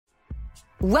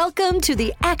Welcome to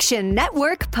the Action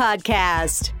Network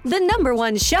Podcast, the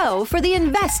 #1 show for the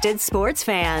invested sports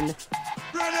fan.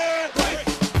 Ready?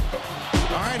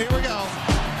 All right, here we go.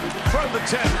 From the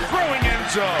 10, throwing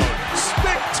end zone.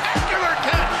 Spectacular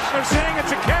catch. They're saying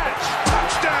it's a catch.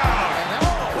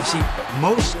 Touchdown. You see,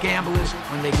 most gamblers,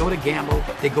 when they go to gamble,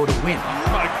 they go to win. Oh,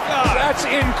 my God. That's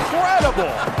incredible.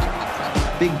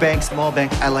 Big bank, small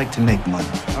bank, I like to make money.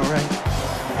 All right.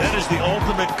 That is the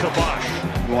ultimate kibosh.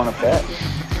 You want to bet?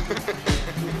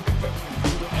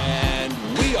 And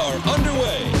we are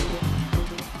underway.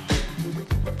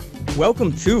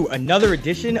 Welcome to another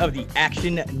edition of the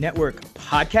Action Network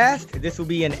Podcast. This will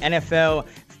be an NFL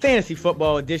fantasy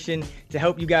football edition to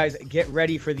help you guys get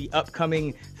ready for the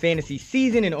upcoming fantasy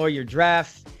season and all your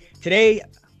drafts. Today,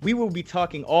 we will be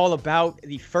talking all about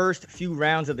the first few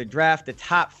rounds of the draft, the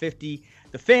top 50,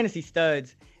 the fantasy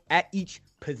studs at each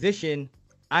position.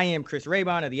 I am Chris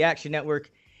Raybon of the Action Network,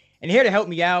 and here to help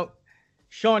me out,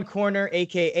 Sean Corner,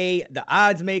 a.k.a. the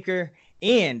Odds Maker,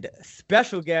 and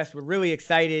special guest. We're really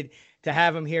excited to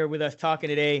have him here with us talking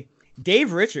today,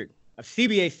 Dave Richard of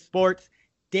CBS Sports.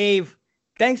 Dave,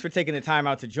 thanks for taking the time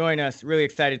out to join us. Really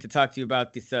excited to talk to you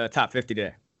about this top 50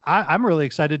 today. I'm really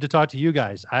excited to talk to you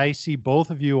guys. I see both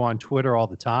of you on Twitter all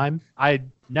the time. I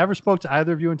never spoke to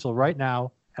either of you until right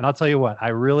now, and I'll tell you what, I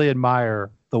really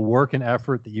admire the work and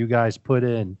effort that you guys put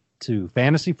in to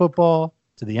fantasy football,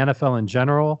 to the NFL in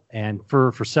general. And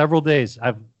for several days,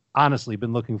 I've honestly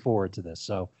been looking forward to this.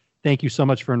 So thank you so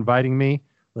much for inviting me.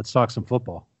 Let's talk some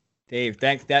football. Dave,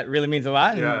 thanks. That really means a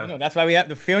lot. Yeah. And, that's why we have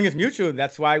the feeling is mutual.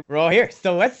 That's why we're all here.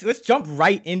 So let's jump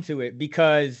right into it,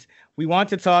 because we want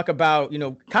to talk about,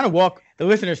 kind of walk the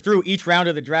listeners through each round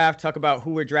of the draft, talk about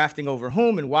who we're drafting over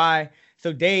whom and why.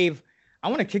 So Dave, I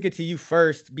want to kick it to you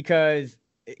first, because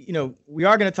we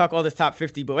are going to talk all this top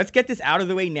 50, but let's get this out of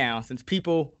the way now, since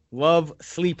people love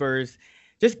sleepers.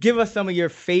 Just give us some of your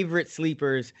favorite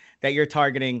sleepers that you're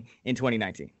targeting in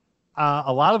 2019.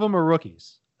 A lot of them are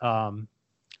rookies.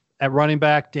 At running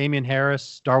back, Damian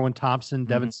Harris, Darwin Thompson,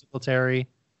 Devin Singletary.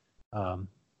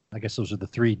 I guess those are the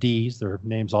 3 Ds. Their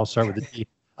names all start with a D.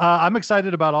 I'm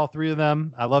excited about all 3 of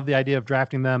them. I love the idea of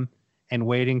drafting them and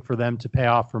waiting for them to pay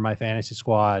off for my fantasy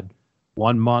squad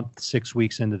 1 month, 6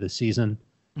 weeks into the season.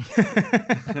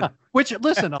 Which,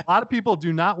 listen, a lot of people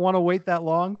do not want to wait that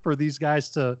long for these guys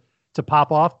to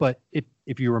pop off. But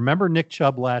if you remember Nick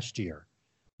Chubb last year,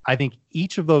 I think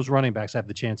each of those running backs have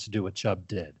the chance to do what Chubb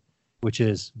did, which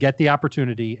is get the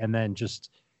opportunity and then just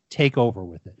take over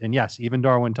with it. And yes, even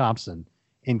Darwin Thompson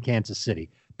in Kansas City.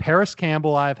 Paris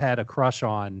Campbell, I've had a crush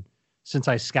on since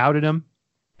I scouted him.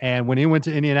 And when he went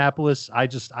to Indianapolis, I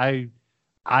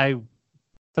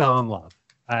fell in love.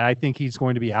 I think he's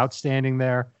going to be outstanding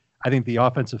there. I think the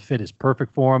offensive fit is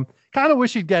perfect for him. Kind of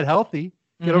wish he'd get healthy,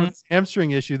 get over this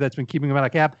hamstring issue that's been keeping him out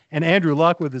of camp. And Andrew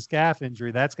Luck with his calf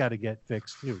injury, that's got to get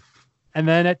fixed too. And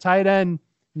then at tight end,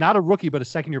 not a rookie, but a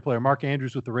second-year player, Mark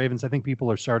Andrews with the Ravens. I think people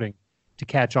are starting to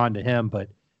catch on to him, but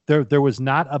there was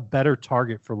not a better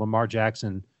target for Lamar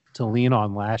Jackson to lean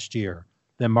on last year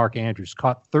than Mark Andrews.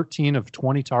 Caught 13 of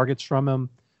 20 targets from him.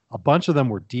 A bunch of them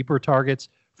were deeper targets.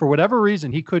 For whatever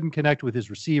reason, he couldn't connect with his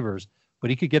receivers,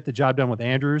 but he could get the job done with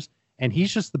Andrews, and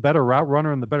he's just the better route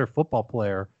runner and the better football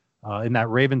player in that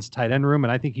Ravens tight end room,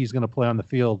 and I think he's going to play on the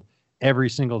field every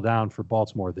single down for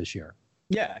Baltimore this year.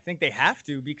 Yeah, I think they have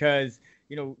to, because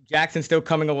Jackson's still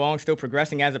coming along, still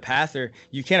progressing as a passer.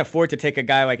 You can't afford to take a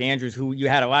guy like Andrews, who you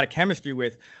had a lot of chemistry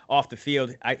with, off the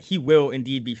field. He will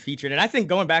indeed be featured. And I think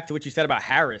going back to what you said about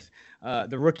Harris,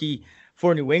 the rookie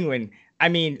for New England, I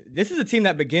mean, this is a team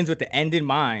that begins with the end in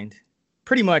mind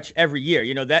pretty much every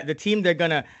year. That the team they're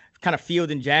going to kind of field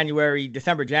in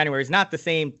December, January is not the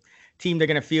same team they're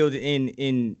going to field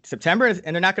in September,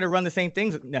 and they're not going to run the same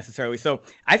things necessarily. So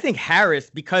I think Harris,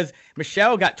 because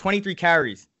Michelle got 23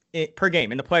 carries per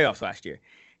game in the playoffs last year,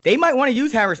 they might want to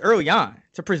use Harris early on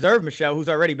to preserve Michelle, who's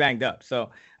already banged up. So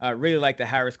really like the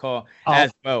Harris call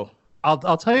as well. I'll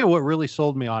tell you what really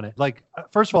sold me on it. Like,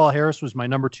 first of all, Harris was my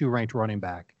number 2 ranked running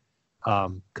back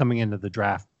coming into the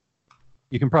draft.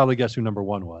 You can probably guess who number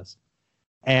 1 was.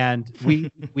 And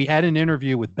we had an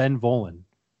interview with Ben Volen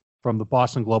from the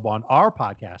Boston Globe on our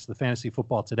podcast, the Fantasy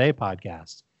Football Today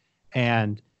podcast.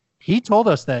 And he told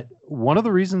us that one of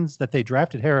the reasons that they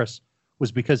drafted Harris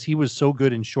was because he was so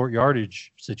good in short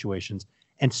yardage situations,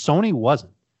 and Sony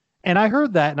wasn't. And I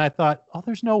heard that, and I thought, oh,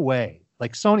 there's no way.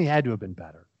 Like, Sony had to have been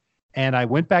better. And I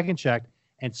went back and checked,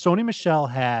 and Sony Michel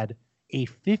had a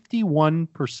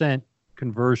 51%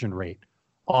 conversion rate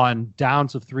on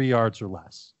downs of 3 yards or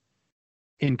less.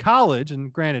 In college,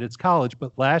 and granted it's college,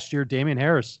 but last year Damian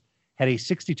Harris had a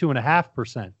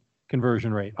 62.5%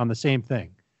 conversion rate on the same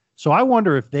thing. So I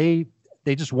wonder if they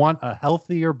just want a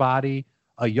healthier body,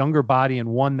 a younger body, and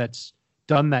one that's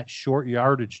done that short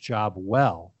yardage job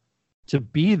well to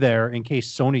be there in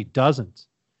case Sony doesn't,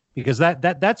 because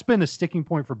that's been a sticking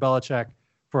point for Belichick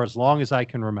for as long as I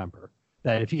can remember.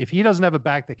 That if he doesn't have a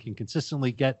back that can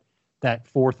consistently get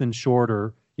that 4th and short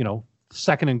or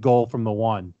 2nd and goal from the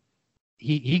 1,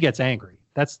 he gets angry.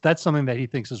 That's something that he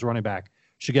thinks his running back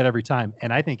should get every time,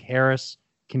 and I think Harris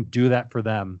can do that for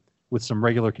them with some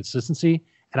regular consistency.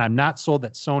 And I'm not sold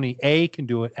that Sony A can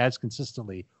do it as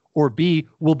consistently, or B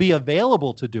will be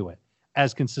available to do it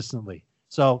as consistently.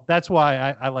 So that's why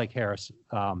I like Harris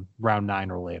round 9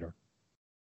 or later.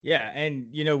 Yeah,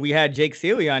 and we had Jake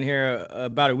Seeley on here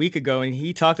about a week ago, and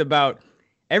he talked about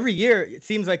every year it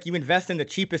seems like you invest in the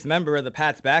cheapest member of the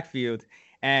Pats backfield,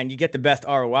 and you get the best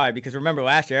ROI. Because remember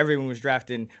last year everyone was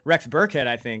drafting Rex Burkhead,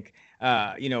 I think,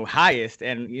 highest,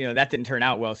 and that didn't turn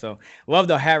out well. So love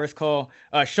the Harris call.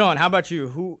 Sean, how about you?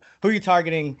 Who are you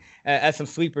targeting as some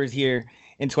sleepers here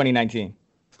in 2019?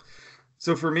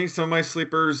 So for me, some of my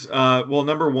sleepers,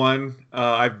 number one,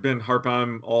 I've been harping on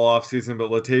him all offseason, but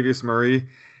Latavius Murray,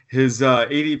 his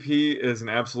ADP is an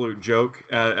absolute joke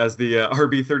as the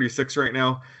RB36 right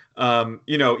now.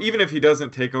 Even if he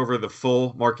doesn't take over the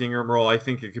full Mark Ingram role, I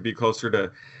think it could be closer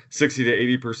to 60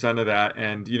 to 80% of that.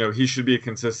 And, he should be a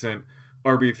consistent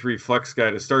RB3 flex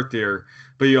guy to start the year.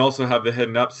 But you also have the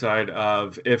hidden upside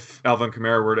of if Alvin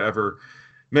Kamara were to ever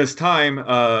miss time,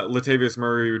 Latavius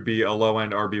Murray would be a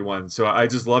low-end RB1. So I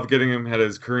just love getting him at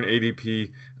his current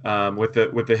ADP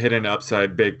with the hidden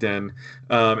upside baked in.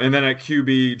 And then at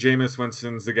QB, Jameis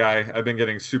Winston's the guy I've been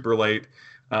getting super late.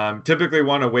 Typically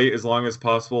want to wait as long as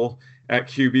possible at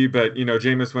QB, but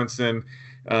Jameis Winston,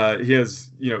 he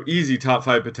has easy top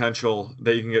 5 potential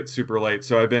that you can get super late.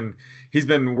 So he's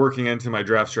been working into my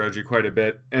draft strategy quite a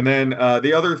bit. And then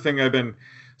the other thing I've been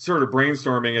sort of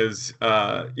brainstorming is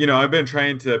I've been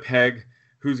trying to peg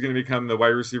who's going to become the wide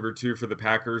receiver 2 for the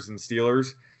Packers and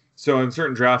Steelers. So in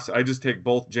certain drafts, I just take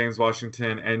both James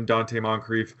Washington and Dante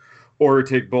Moncrief, or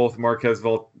take both Marquez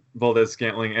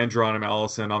Valdez-Scantling and Geronimo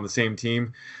Allison on the same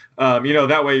team.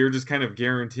 That way you're just kind of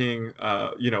guaranteeing,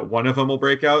 one of them will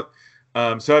break out.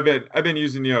 So I've been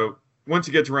using, once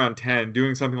you get to round 10,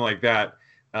 doing something like that.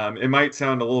 It might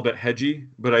sound a little bit hedgy,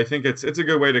 but I think it's a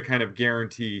good way to kind of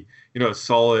guarantee, a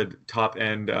solid top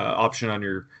end option on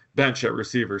your bench at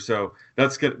receiver. So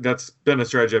that's been a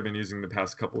strategy I've been using the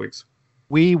past couple weeks.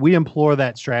 We implore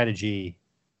that strategy.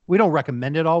 We don't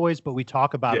recommend it always, but we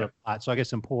talk about it a lot. So I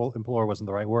guess implore wasn't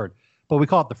the right word, but we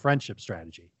call it the friendship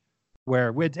strategy,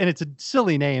 and it's a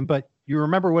silly name, but you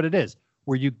remember what it is,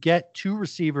 where you get 2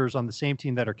 receivers on the same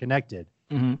team that are connected,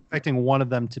 expecting one of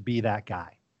them to be that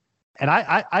guy. And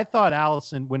I thought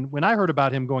Allison, when I heard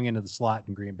about him going into the slot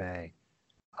in Green Bay,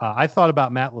 I thought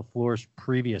about Matt LaFleur's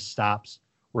previous stops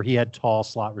where he had tall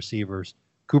slot receivers.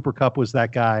 Cooper Kupp was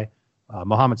that guy.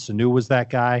 Mohamed Sanu was that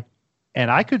guy. And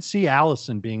I could see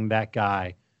Allison being that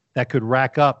guy that could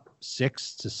rack up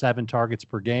 6 to 7 targets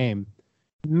per game.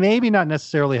 Maybe not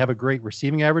necessarily have a great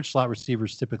receiving average. Slot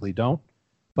receivers typically don't.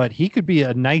 But he could be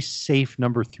a nice, safe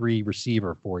number 3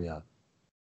 receiver for you.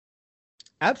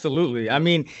 Absolutely. I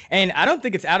mean, and I don't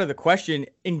think it's out of the question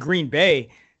in Green Bay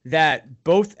that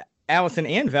both Allison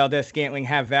and Valdez-Scantling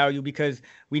have value, because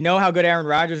we know how good Aaron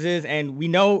Rodgers is, and we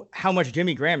know how much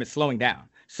Jimmy Graham is slowing down.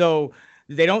 So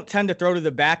they don't tend to throw to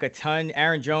the back a ton.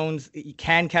 Aaron Jones, he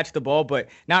can catch the ball, but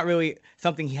not really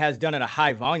something he has done at a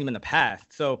high volume in the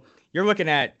past. So you're looking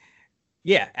at,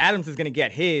 Adams is going to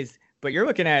get his, but you're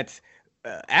looking at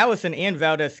Allison and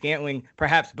Valdez-Scantling,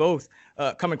 perhaps both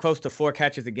coming close to 4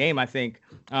 catches a game, I think,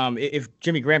 if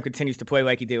Jimmy Graham continues to play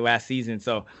like he did last season.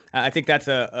 So I think that's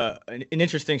an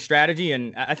interesting strategy.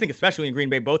 And I think especially in Green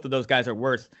Bay, both of those guys are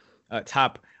worth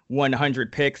top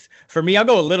 100 picks. For me, I'll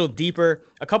go a little deeper.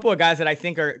 A couple of guys that I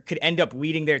think could end up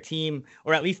leading their team,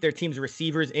 or at least their team's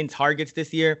receivers, in targets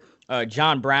this year.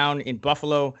 John Brown in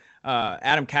Buffalo.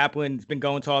 Adam Kaplan's been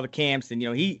going to all the camps, and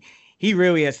he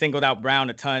really has singled out Brown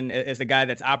a ton as the guy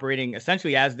that's operating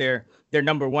essentially as their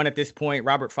number 1 at this point.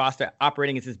 Robert Foster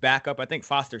operating as his backup. I think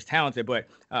Foster's talented, but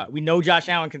we know Josh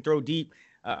Allen can throw deep.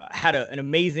 Had an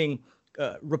amazing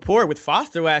rapport with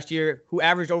Foster last year, who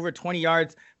averaged over 20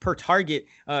 yards per target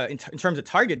in terms of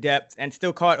target depth, and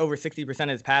still caught over 60% of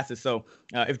his passes. So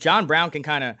if John Brown can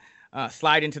kind of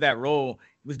slide into that role,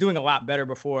 he was doing a lot better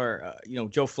before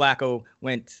Joe Flacco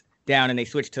went down and they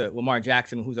switched to Lamar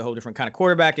Jackson, who's a whole different kind of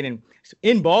quarterback. And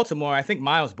in Baltimore, I think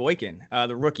Miles Boykin,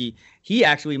 the rookie, he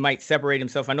actually might separate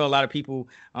himself. I know a lot of people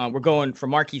were going for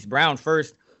Marquise Brown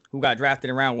first, who got drafted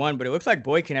in round 1, but it looks like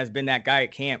Boykin has been that guy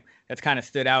at camp that's kind of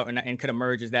stood out and could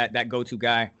emerge as that go-to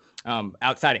guy.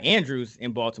 outside of Andrews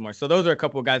in Baltimore. So those are a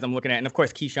couple of guys I'm looking at. And of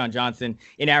course, Keyshawn Johnson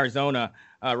in Arizona,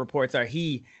 reports are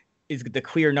he is the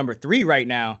clear number 3 right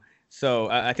now. So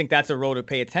I think that's a role to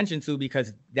pay attention to,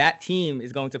 because that team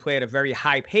is going to play at a very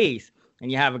high pace.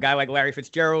 And you have a guy like Larry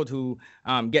Fitzgerald who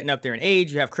getting up there in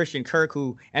age. You have Christian Kirk,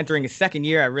 who entering his second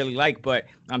year I really like, but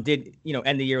did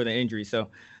end the year with an injury. So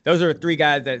those are 3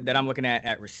 guys that I'm looking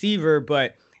at receiver.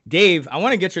 But Dave, I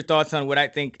want to get your thoughts on what I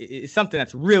think is something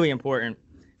that's really important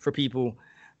for people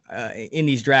in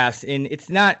these drafts. And it's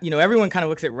not, everyone kind of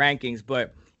looks at rankings,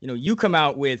 but you come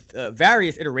out with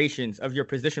various iterations of your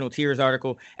positional tiers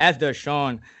article, as does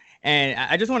Sean. And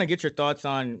I just want to get your thoughts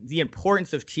on the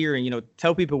importance of tiering,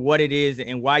 tell people what it is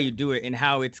and why you do it and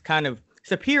how it's kind of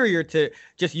superior to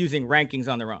just using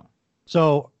rankings on their own.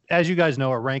 So as you guys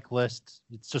know, a rank list,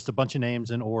 it's just a bunch of names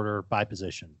in order by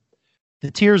position. The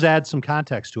tiers add some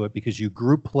context to it because you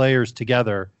group players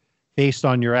together based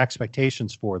on your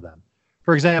expectations for them.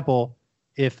 For example,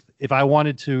 if I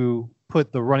wanted to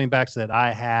put the running backs that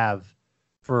I have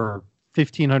for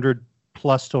 1,500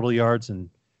 plus total yards and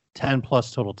 10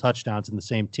 plus total touchdowns in the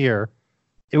same tier,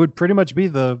 it would pretty much be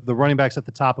the running backs at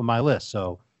the top of my list.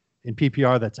 So in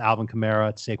PPR, that's Alvin Kamara,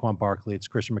 it's Saquon Barkley, it's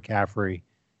Christian McCaffrey,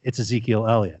 it's Ezekiel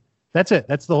Elliott. That's it.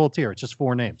 That's the whole tier. It's just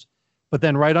 4 names. But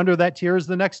then right under that tier is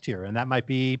the next tier, and that might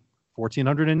be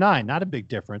 1,409. Not a big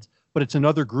difference, but it's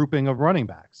another grouping of running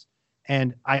backs.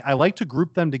 And I like to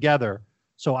group them together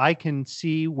so I can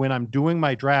see when I'm doing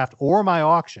my draft or my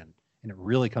auction, and it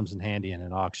really comes in handy in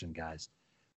an auction, guys,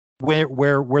 where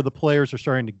the players are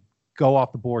starting to go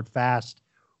off the board fast,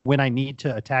 when I need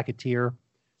to attack a tier.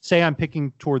 Say I'm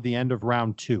picking toward the end of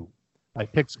round 2. My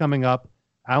pick's coming up.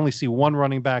 I only see 1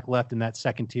 running back left in that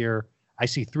second tier. I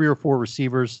see 3 or 4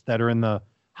 receivers that are in the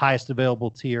highest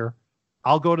available tier.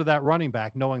 I'll go to that running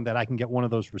back knowing that I can get one of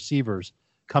those receivers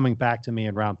coming back to me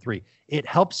in round 3. It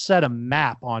helps set a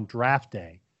map on draft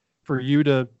day for you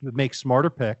to make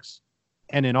smarter picks.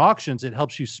 And in auctions, it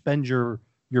helps you spend your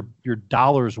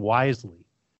dollars wisely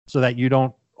so that you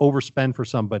don't overspend for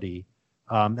somebody,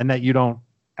 and that you don't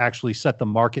actually set the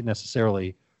market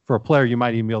necessarily for a player. You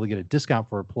might even be able to get a discount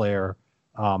for a player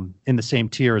in the same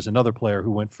tier as another player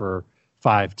who went for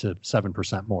 5 to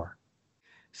 7% more.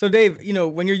 So Dave,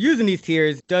 when you're using these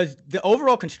tiers, does the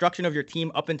overall construction of your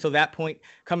team up until that point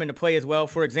come into play as well?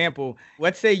 For example,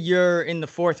 let's say you're in the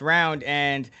 4th round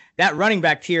and that running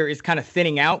back tier is kind of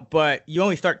thinning out, but you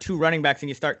only start 2 running backs and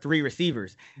you start 3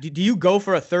 receivers. Do you go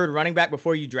for a 3rd running back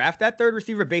before you draft that 3rd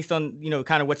receiver based on,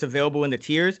 kind of what's available in the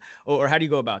tiers, or how do you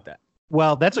go about that?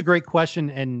 Well, that's a great question.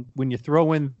 And when you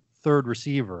throw in 3rd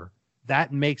receiver,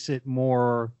 that makes it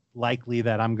more likely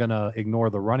that I'm going to ignore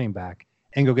the running back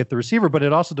and go get the receiver, but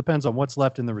it also depends on what's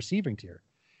left in the receiving tier.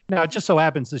 Now, it just so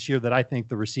happens this year that I think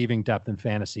the receiving depth in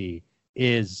fantasy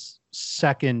is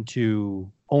second to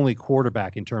only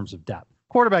quarterback in terms of depth.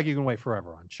 Quarterback you can wait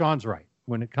forever on. Sean's right.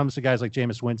 When it comes to guys like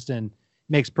Jameis Winston, it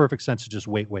makes perfect sense to just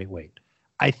wait.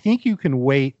 I think you can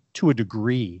wait to a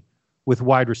degree with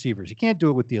wide receivers. You can't do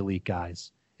it with the elite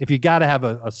guys. If you got to have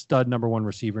a stud number 1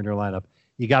 receiver in your lineup,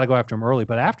 you got to go after him early.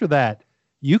 But after that,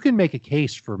 you can make a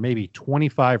case for maybe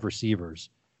 25 receivers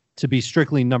to be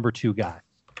strictly number 2 guys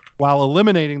while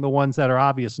eliminating the ones that are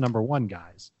obvious number 1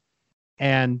 guys.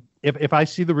 And if I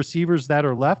see the receivers that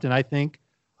are left and I think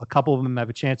a couple of them have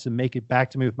a chance to make it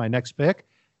back to me with my next pick,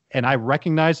 and I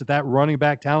recognize that running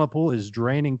back talent pool is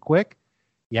draining quick,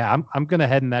 yeah, I'm going to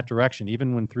head in that direction,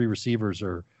 even when 3 receivers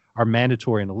are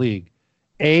mandatory in the league.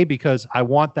 A, because I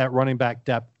want that running back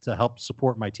depth to help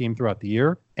support my team throughout the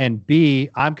year. And B,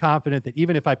 I'm confident that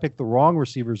even if I pick the wrong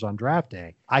receivers on draft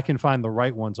day, I can find the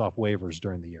right ones off waivers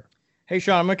during the year. Hey,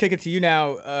 Sean, I'm going to kick it to you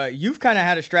now. You've kind of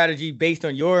had a strategy based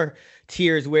on your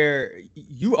tiers where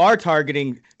you are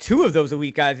targeting 2 of those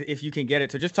elite guys if you can get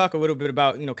it. So just talk a little bit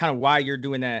about, kind of why you're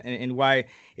doing that and why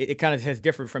it kind of has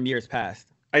differed from years past.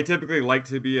 I typically like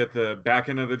to be at the back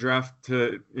end of the draft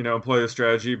to, employ the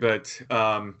strategy, but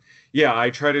yeah, I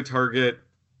try to target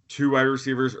 2 wide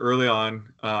receivers early on.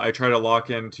 I try to lock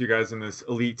in 2 guys in this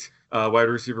elite wide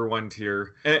receiver 1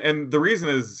 tier. And the reason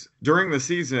is during the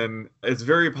season, it's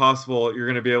very possible you're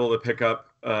going to be able to pick up,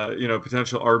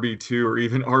 potential RB2 or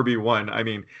even RB1. I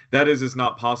mean, that is just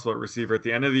not possible at receiver. At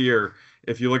the end of the year,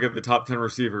 if you look at the top 10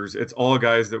 receivers, it's all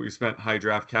guys that we spent high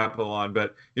draft capital on.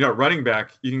 But, running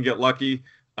back, you can get lucky.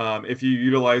 If you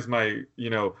utilize my,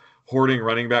 hoarding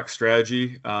running back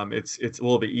strategy, it's a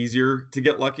little bit easier to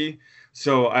get lucky.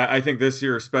 So I think this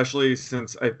year, especially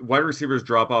since wide receivers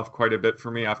drop off quite a bit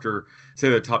for me after, say,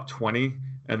 the top 20,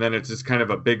 and then it's just kind of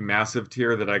a big, massive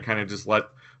tier that I kind of just let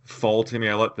fall to me.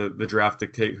 I let the draft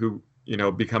dictate who,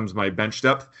 becomes my bench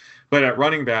depth. But at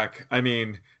running back, I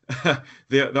mean,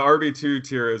 the RB2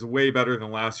 tier is way better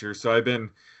than last year. So I've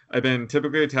been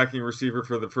typically attacking receiver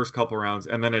for the first couple rounds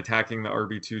and then attacking the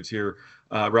RB2 tier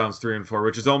rounds 3 and 4,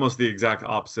 which is almost the exact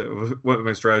opposite of what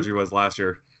my strategy was last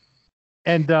year.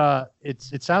 And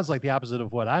it sounds like the opposite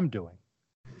of what I'm doing.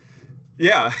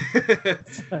 Yeah.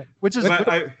 Which is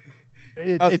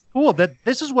it's cool that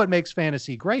this is what makes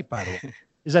fantasy great, by the way,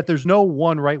 is that there's no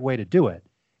one right way to do it.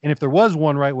 And if there was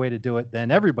one right way to do it, then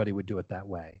everybody would do it that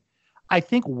way. I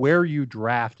think where you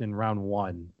draft in round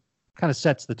 1 kind of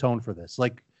sets the tone for this.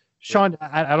 Like, Sean,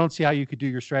 I don't see how you could do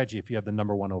your strategy if you have the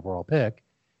number 1 overall pick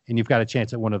and you've got a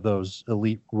chance at one of those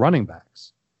elite running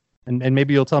backs. And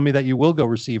maybe you'll tell me that you will go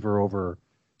receiver over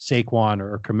Saquon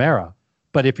or Kamara.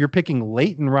 But if you're picking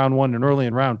late in round 1 and early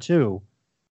in round 2,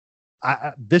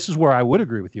 this is where I would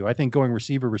agree with you. I think going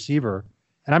receiver,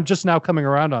 and I'm just now coming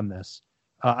around on this.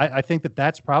 I think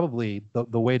that's probably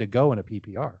the way to go in a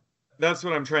PPR. That's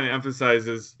what I'm trying to emphasize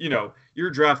is, your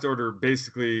draft order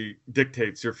basically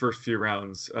dictates your first few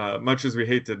rounds. Much as we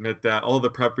hate to admit that, all the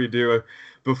prep we do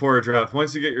before a draft,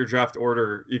 once you get your draft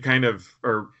order, you kind of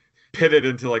are pitted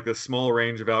into like the small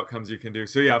range of outcomes you can do.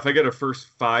 So yeah, if I get a first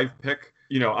 5 pick,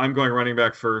 I'm going running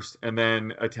back first and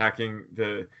then attacking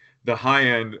the high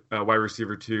end wide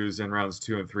receiver 2s in rounds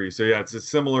 2 and 3. So yeah, it's a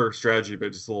similar strategy,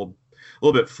 but just a little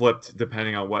bit flipped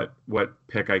depending on what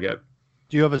pick I get.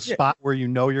 Do you have a spot where you're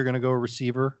going to go a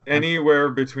receiver? Anywhere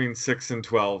between 6 and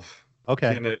 12.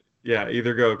 Okay.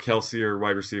 Either go Kelsey or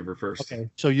wide receiver first. Okay.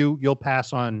 So you'll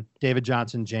pass on David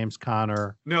Johnson, James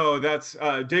Conner. No, that's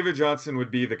David Johnson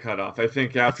would be the cutoff. I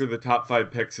think after the top 5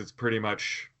 picks, it's pretty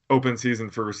much open season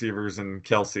for receivers and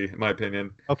Kelsey, in my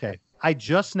opinion. Okay. I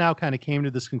just now kind of came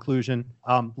to this conclusion.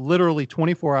 Literally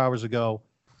 24 hours ago,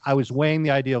 I was weighing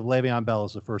the idea of Le'Veon Bell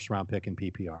as a first round pick in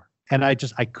PPR. And I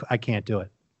can't do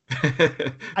it.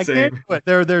 I can't do it.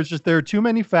 There are too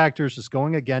many factors just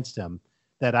going against him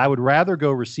that I would rather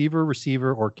go receiver,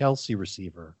 or Kelsey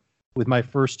receiver with my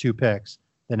first 2 picks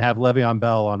than have Le'Veon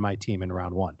Bell on my team in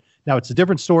round 1. Now, it's a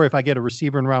different story if I get a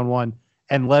receiver in round 1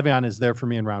 and Le'Veon is there for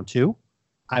me in round 2.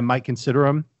 I might consider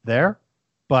him there,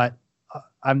 but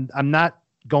I'm not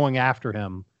going after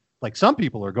him like some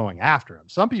people are going after him.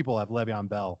 Some people have Le'Veon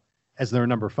Bell as their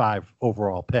number 5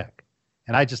 overall pick.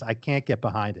 And I can't get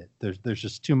behind it. There's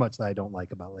just too much that I don't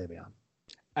like about Le'Veon.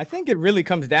 I think it really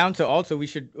comes down to also we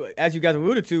should, as you guys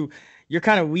alluded to, your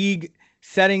kind of league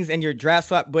settings and your draft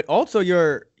slot, but also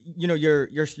your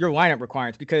lineup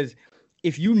requirements. Because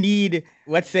if you need,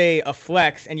 let's say, a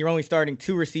flex and you're only starting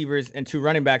 2 receivers and 2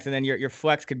 running backs, and then your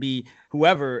flex could be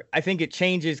whoever, I think it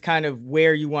changes kind of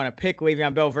where you want to pick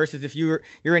Le'Veon Bell versus if you're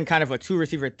in kind of a 2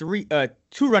 receiver,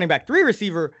 2 running back, 3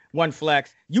 receiver, 1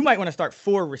 flex, you might want to start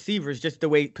 4 receivers just the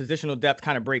way positional depth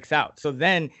kind of breaks out. So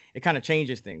then it kind of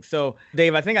changes things. So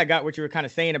Dave, I think I got what you were kind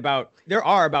of saying about there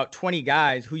are about 20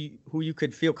 guys who you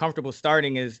could feel comfortable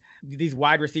starting as these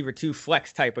wide receiver 2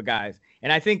 flex type of guys.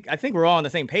 And I think we're all on the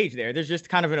same page there. There's just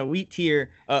kind of an elite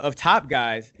tier of top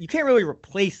guys. You can't really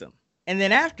replace them. And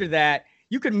then after that,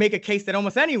 you could make a case that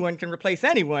almost anyone can replace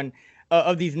anyone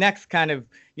of these next kind of,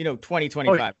 20,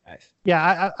 25 guys.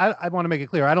 Yeah, I want to make it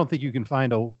clear. I don't think you can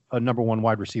find a number 1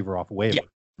 wide receiver off waiver. Yeah.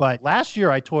 But last year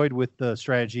I toyed with the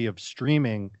strategy of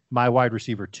streaming my wide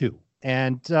receiver 2.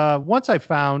 And once I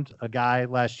found a guy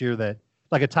last year that,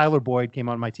 like a Tyler Boyd, came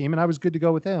on my team, and I was good to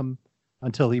go with him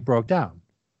until he broke down.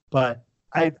 But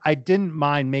I didn't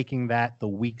mind making that the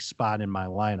weak spot in my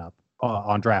lineup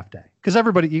on draft day. Because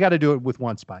you got to do it with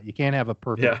one spot. You can't have a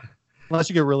perfect, unless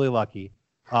you get really lucky.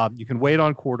 You can wait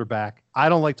on quarterback. I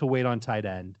don't like to wait on tight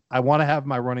end. I want to have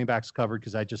my running backs covered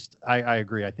because I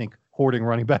agree. I think hoarding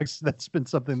running backs, that's been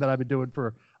something that I've been doing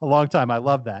for a long time. I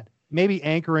love that. Maybe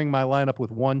anchoring my lineup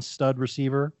with 1 stud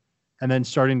receiver and then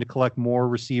starting to collect more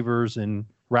receivers in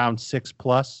round 6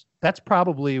 plus. That's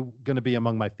probably going to be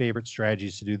among my favorite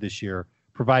strategies to do this year,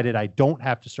 provided I don't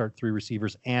have to start 3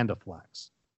 receivers and a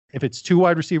flex. If it's 2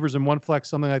 wide receivers and 1 flex,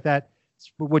 something like that,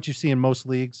 it's what you see in most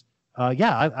leagues.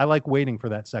 I like waiting for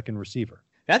that second receiver.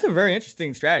 That's a very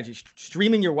interesting strategy,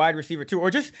 streaming your wide receiver 2, or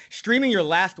just streaming your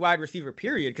last wide receiver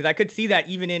period. Because I could see that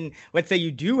even in, let's say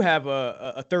you do have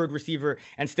a 3rd receiver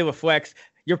and still a flex,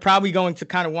 you're probably going to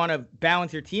kind of want to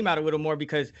balance your team out a little more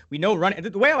because we know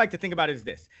the way I like to think about it is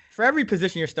this. For every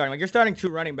position you're starting, like you're starting 2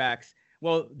 running backs,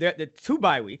 well, the 2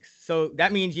 bye weeks. So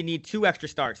that means you need 2 extra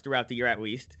starts throughout the year at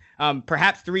least.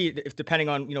 Perhaps 3, if depending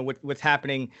on, what's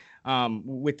happening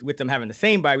with them having the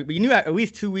same bye week. But you knew at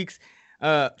least 2 weeks,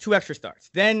 2 extra starts.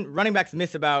 Then running backs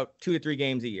miss about 2 to 3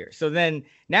 games a year. So then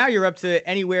now you're up to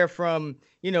anywhere from,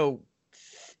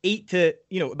 8 to,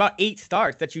 about 8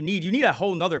 starts that you need. You need a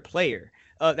whole nother player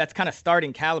that's kind of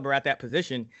starting caliber at that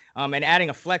position. And adding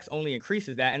a flex only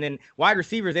increases that. And then wide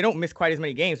receivers, they don't miss quite as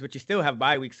many games, but you still have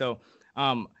bye weeks. So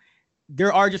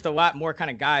there are just a lot more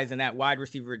kind of guys in that wide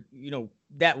receiver,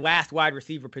 that last wide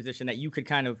receiver position that you could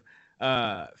kind of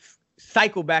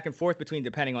cycle back and forth between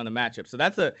depending on the matchup. So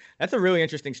that's a really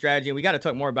interesting strategy. And we got to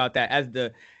talk more about that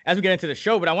as we get into the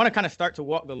show. But I want to kind of start to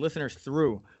walk the listeners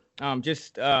through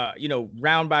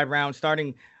round by round,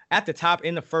 starting at the top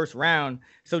in the first round.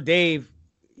 So Dave,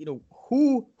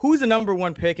 who's the number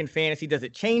one pick in fantasy? Does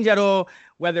it change at all,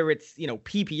 whether it's,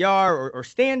 PPR or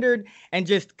standard? And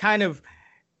just kind of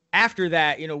after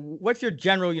that, what's your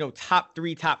general, top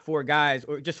 3, top 4 guys,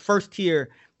 or just first tier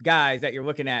guys that you're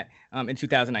looking at in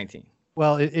 2019?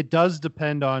 Well, it does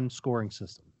depend on scoring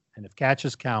system. And if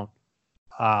catches count,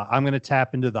 I'm going to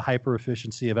tap into the hyper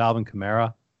efficiency of Alvin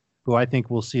Kamara, who I think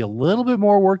will see a little bit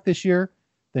more work this year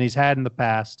than he's had in the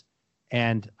past.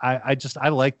 And I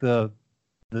like the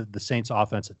Saints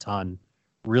offense a ton,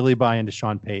 really buy into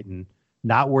Sean Payton,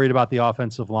 not worried about the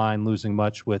offensive line losing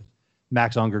much with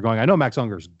Max Unger going. I know Max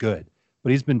Unger is good,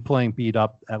 but he's been playing beat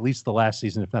up at least the last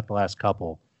season, if not the last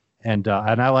couple. And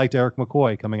I liked Eric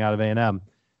McCoy coming out of A&M.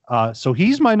 So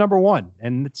he's my number one.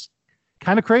 And it's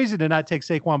kind of crazy to not take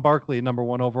Saquon Barkley at number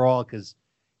one overall, because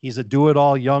he's a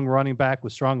do-it-all young running back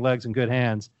with strong legs and good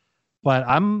hands. But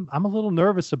I'm a little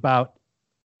nervous about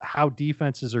how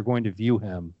defenses are going to view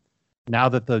him now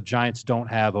that the Giants don't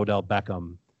have Odell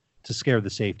Beckham to scare the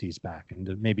safeties back and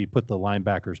to maybe put the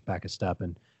linebackers back a step.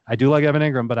 And I do like Evan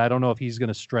Ingram, but I don't know if he's going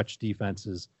to stretch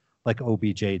defenses like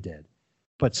OBJ did.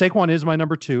 But Saquon is my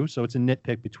number 2, so it's a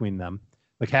nitpick between them.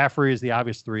 McCaffrey is the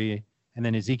obvious 3, and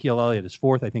then Ezekiel Elliott is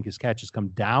 4th. I think his catches come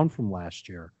down from last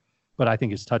year, but I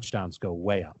think his touchdowns go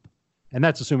way up. And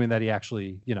that's assuming that he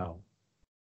actually,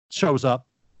 shows up,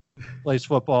 plays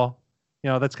football.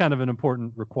 That's kind of an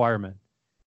important requirement.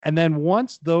 And then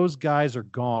once those guys are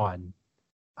gone,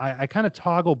 I kind of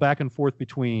toggle back and forth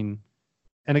between,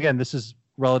 and again, this is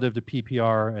relative to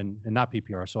PPR and not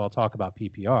PPR, so I'll talk about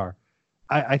PPR.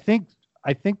 I think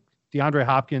DeAndre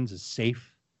Hopkins is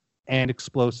safe and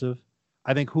explosive.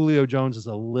 I think Julio Jones is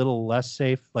a little less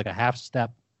safe, like a half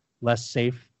step less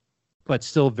safe, but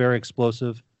still very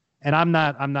explosive. And I'm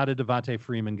not a Devontae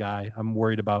Freeman guy. I'm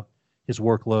worried about his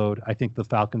workload. I think the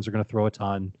Falcons are going to throw a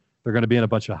ton. They're going to be in a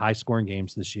bunch of high-scoring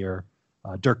games this year.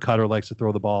 Dirk Cutter likes to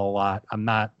throw the ball a lot. I'm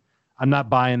not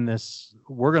buying this.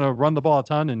 We're going to run the ball a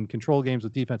ton and control games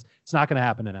with defense. It's not going to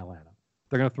happen in Atlanta.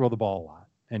 They're going to throw the ball a lot,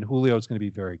 and Julio is going to be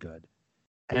very good.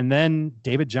 And then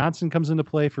David Johnson comes into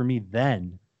play for me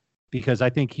then, because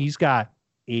I think he's got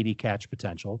 80 catch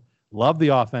potential. Love the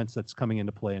offense that's coming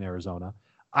into play in Arizona.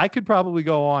 I could probably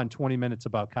go on 20 minutes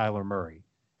about Kyler Murray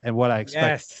and what I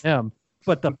expect from him.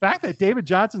 But the fact that David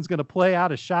Johnson's going to play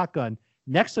out a shotgun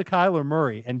next to Kyler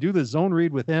Murray and do the zone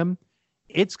read with him,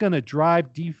 it's going to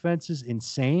drive defenses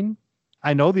insane.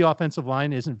 I know the offensive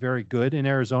line isn't very good in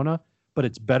Arizona, but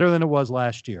it's better than it was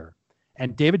last year.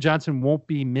 And David Johnson won't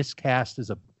be miscast as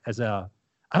a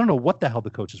I don't know what the hell the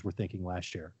coaches were thinking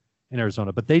last year in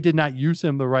Arizona, but they did not use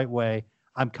him the right way.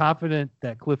 I'm confident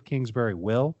that Cliff Kingsbury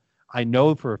will. I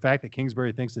know for a fact that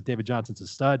Kingsbury thinks that David Johnson's a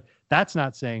stud. That's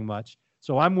not saying much.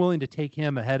 So I'm willing to take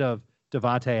him ahead of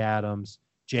Devontae Adams,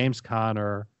 James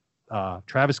Conner,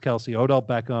 Travis Kelce, Odell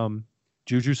Beckham,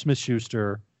 Juju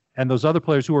Smith-Schuster, and those other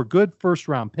players who are good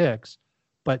first-round picks,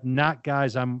 but not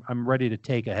guys I'm ready to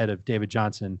take ahead of David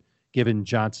Johnson, given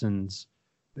Johnson's,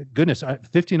 goodness,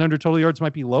 1,500 total yards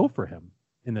might be low for him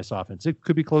in this offense. It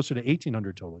could be closer to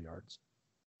 1,800 total yards.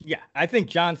 Yeah, I think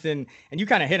Johnson, and you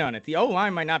kind of hit on it, the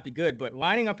O-line might not be good, but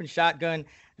lining up in shotgun,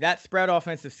 that spread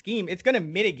offensive scheme, it's going to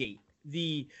mitigate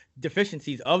the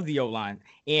deficiencies of the O-line.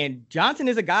 And Johnson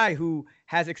is a guy who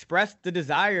has expressed the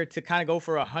desire to kind of go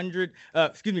for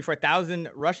 1,000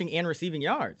 rushing and receiving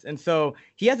yards. And so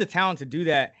he has the talent to do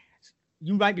that.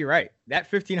 You might be right.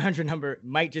 That 1,500 number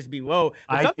might just be low.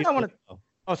 But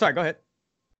oh, sorry, go ahead.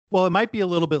 Well, it might be a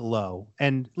little bit low.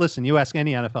 And listen, you ask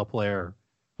any NFL player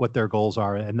what their goals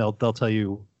are, and they'll tell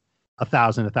you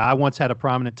 1,000. I once had a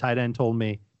prominent tight end tell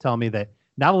me that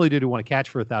not only did he want to catch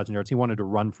for 1,000 yards, he wanted to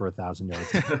run for 1,000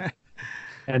 yards,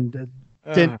 and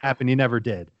didn't happen. He never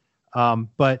did.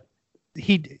 But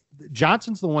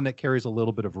Johnson's the one that carries a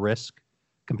little bit of risk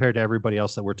compared to everybody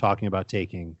else that we're talking about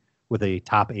taking with a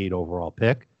top 8 overall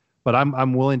pick. But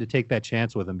I'm willing to take that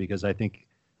chance with him because I think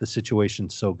the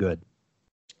situation's so good.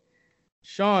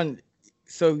 Sean,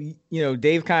 so,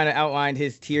 Dave kind of outlined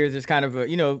his tiers. There's kind of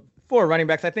a, 4 running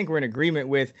backs I think we're in agreement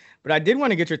with, but I did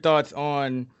want to get your thoughts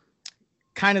on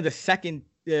kind of the second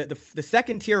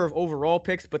tier of overall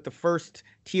picks, but the first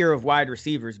tier of wide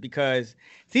receivers, because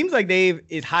it seems like Dave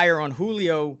is higher on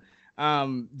Julio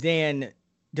than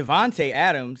Devontae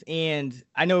Adams. And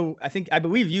I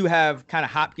believe you have kind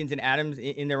of Hopkins and Adams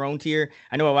in their own tier.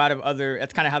 I know a lot of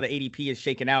that's kind of how the ADP is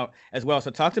shaken out as well.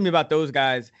 So talk to me about those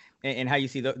guys and how you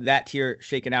see that tier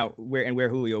shaken out where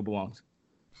Julio belongs.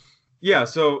 Yeah.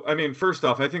 So, I mean, first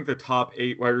off, I think the top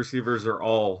 8 wide receivers are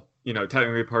all,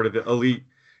 technically part of the elite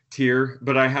tier,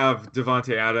 but I have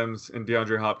Devontae Adams and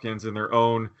DeAndre Hopkins in their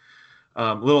own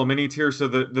little mini tier. So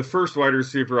the first wide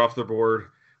receiver off the board,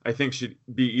 I think, should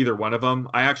be either one of them.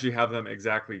 I actually have them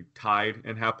exactly tied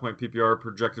in half point PPR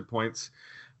projected points.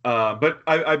 But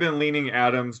I've been leaning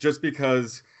Adams just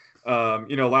because,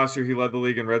 last year he led the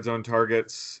league in red zone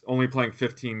targets, only playing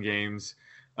 15 games.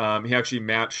 He actually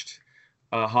matched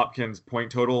Hopkins' point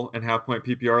total in half point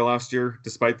PPR last year,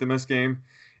 despite the missed game.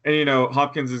 And,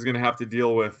 Hopkins is going to have to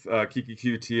deal with Kiki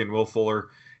QT and Will Fuller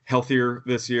healthier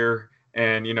this year.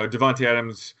 And, Devontae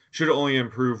Adams should only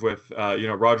improve with,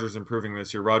 Rodgers improving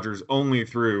this year. Rodgers only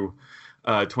threw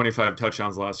 25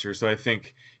 touchdowns last year. So I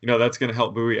think, that's going to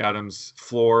help buoy Adams'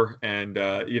 floor. And,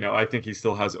 I think he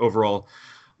still has overall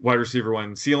wide receiver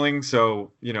 1 ceiling.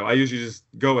 So, I usually just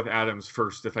go with Adams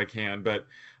first if I can. But,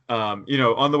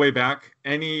 on the way back,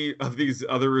 any of these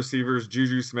other receivers,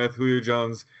 Juju Smith, Julio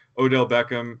Jones, Odell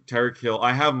Beckham, Tyreek Hill,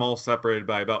 I have them all separated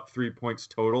by about 3 points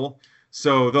total.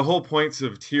 So the whole points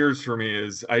of tiers for me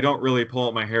is I don't really pull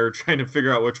out my hair trying to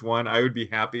figure out which one. I would be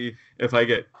happy if I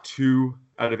get 2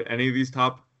 out of any of these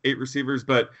top 8 receivers,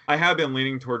 but I have been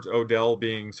leaning towards Odell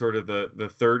being sort of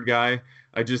the third guy.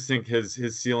 I just think his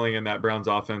ceiling in that Browns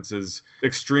offense is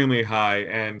extremely high.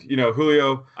 And,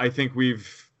 Julio, I think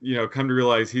we've, come to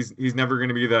realize he's never going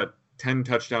to be that 10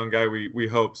 touchdown guy we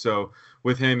hope. So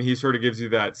with him, he sort of gives you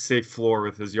that safe floor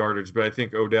with his yardage. But I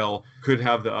think Odell could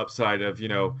have the upside of,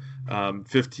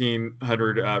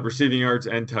 1,500 receiving yards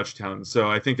and touchdowns.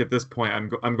 So I think at this point,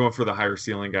 I'm going for the higher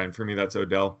ceiling guy. And for me, that's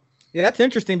Odell. Yeah, that's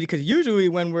interesting because usually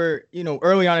when we're,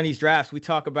 early on in these drafts, we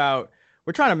talk about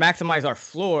we're trying to maximize our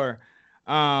floor.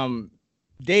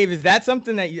 Dave, is that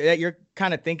something that you're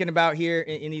kind of thinking about here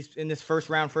in this first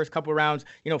couple of rounds,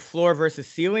 floor versus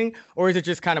ceiling? Or is it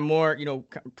just kind of more,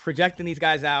 projecting these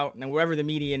guys out and wherever the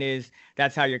median is,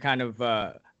 that's how you're kind of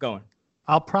going?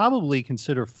 I'll probably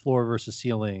consider floor versus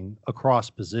ceiling across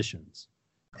positions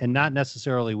and not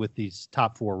necessarily with these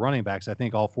top 4 running backs. I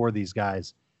think all 4 of these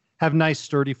guys have nice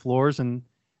sturdy floors and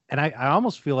I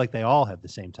almost feel like they all have the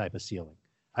same type of ceiling.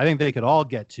 I think they could all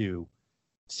get to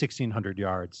 1,600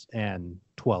 yards and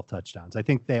 12 touchdowns. I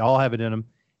think they all have it in them.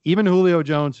 Even Julio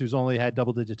Jones, who's only had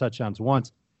double-digit touchdowns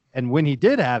once, and when he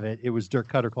did have it, it was Dirk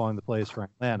Cutter calling the plays for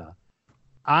Atlanta.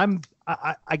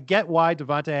 I get why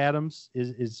Devontae Adams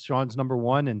is Sean's number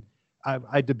 1, and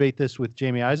I debate this with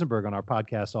Jamie Eisenberg on our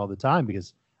podcast all the time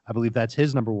because I believe that's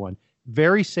his number 1.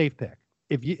 Very safe pick.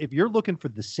 If you're looking for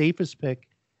the safest pick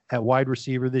at wide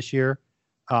receiver this year,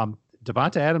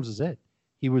 Devontae Adams is it.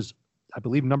 He was, I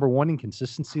believe, number 1 in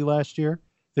consistency last year,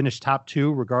 finished top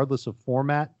 2 regardless of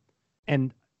format.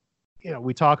 And,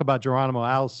 we talk about Geronimo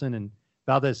Allison and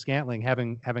Valdez-Scantling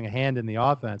having a hand in the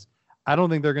offense. I don't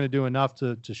think they're going to do enough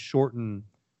to shorten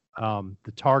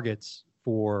the targets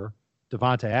for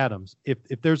Devontae Adams.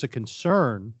 If there's a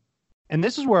concern, and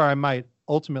this is where I might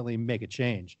ultimately make a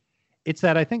change, it's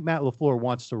that I think Matt LaFleur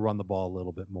wants to run the ball a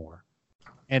little bit more.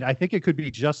 And I think it could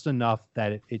be just enough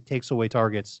that it takes away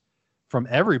targets from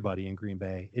everybody in Green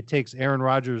Bay. It takes Aaron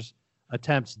Rodgers'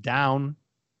 attempts down,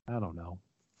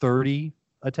 30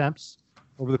 attempts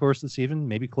over the course of the season,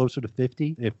 maybe closer to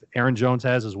 50 if Aaron Jones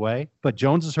has his way. But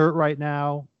Jones is hurt right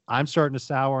now. I'm starting to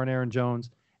sour on Aaron Jones.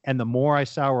 And the more I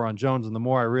sour on Jones and the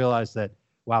more I realize that,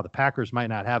 wow, the Packers might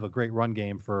not have a great run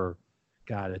game for,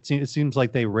 God, it seems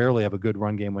like they rarely have a good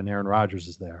run game when Aaron Rodgers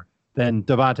is there. Then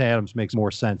Devontae Adams makes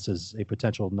more sense as a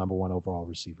potential number 1 overall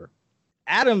receiver.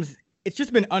 Adams, it's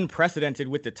just been unprecedented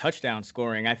with the touchdown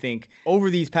scoring. I think over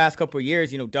these past couple of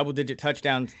years, double-digit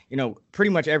touchdowns,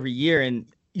 pretty much every year. And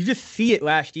you just see it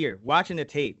last year, watching the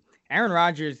tape. Aaron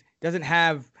Rodgers doesn't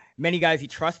have many guys he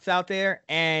trusts out there,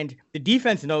 and the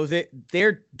defense knows it.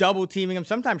 They're double-teaming him,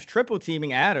 sometimes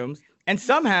triple-teaming Adams, and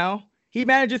somehow he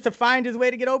manages to find his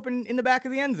way to get open in the back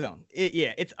of the end zone.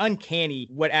 It's uncanny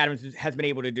what Adams has been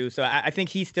able to do. So I think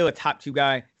he's still a top 2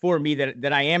 guy for me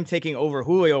that I am taking over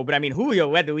Julio. But I mean, Julio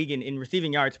led the league in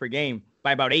receiving yards per game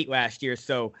by about 8 last year.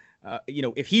 So,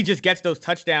 if he just gets those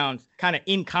touchdowns kind of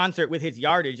in concert with his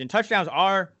yardage, and touchdowns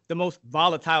are the most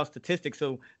volatile statistic.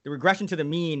 So the regression to the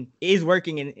mean is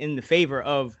working in the favor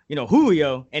of,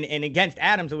 Julio and against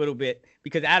Adams a little bit,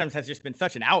 because Adams has just been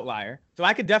such an outlier. So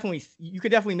you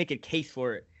could definitely make a case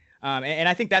for it. And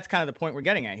I think that's kind of the point we're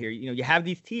getting at here. You have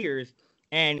these tiers,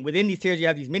 and within these tiers, you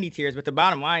have these mini tiers. But the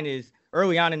bottom line is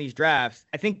early on in these drafts,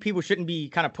 I think people shouldn't be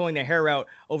kind of pulling their hair out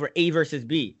over A versus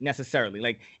B necessarily.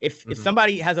 Like if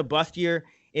somebody has a bust year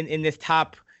in this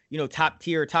top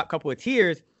tier, top couple of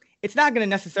tiers, it's not going to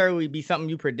necessarily be something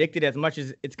you predicted as much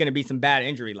as it's going to be some bad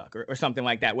injury luck or something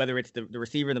like that, whether it's the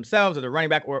receiver themselves or the running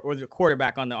back or the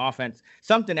quarterback on the offense,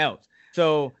 something else.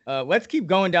 So let's keep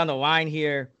going down the line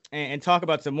here and talk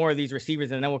about some more of these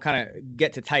receivers, and then we'll kind of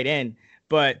get to tight end.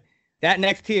 But that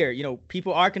next tier,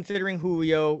 people are considering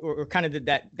Julio or kind of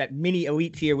that mini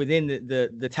elite tier within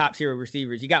the top tier of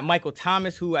receivers. You got Michael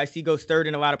Thomas, who I see goes third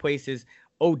in a lot of places.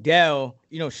 Odell,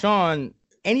 Sean,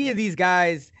 any of these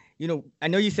guys, I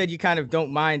know you said you kind of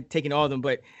don't mind taking all of them,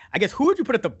 but I guess who would you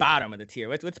put at the bottom of the tier?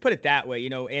 Let's put it that way.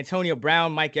 Antonio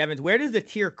Brown, Mike Evans. Where does the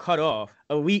tier cut off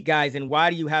elite guys, and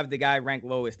why do you have the guy ranked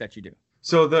lowest that you do?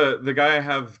 So the guy I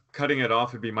have cutting it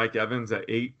off would be Mike Evans at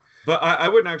 8. But I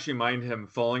wouldn't actually mind him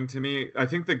falling to me. I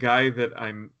think the guy that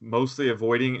I'm mostly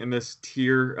avoiding in this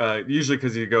tier, usually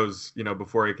because he goes,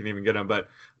 before I can even get him, but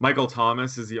Michael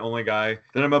Thomas is the only guy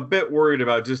that I'm a bit worried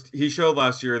about. He showed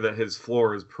last year that his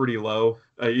floor is pretty low.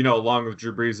 Along with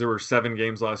Drew Brees, there were 7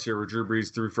 games last year where Drew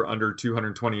Brees threw for under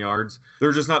 220 yards.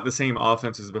 They're just not the same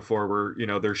offenses before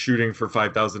where, they're shooting for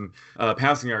 5,000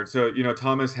 passing yards. So,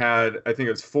 Thomas had, I think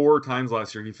it was 4 times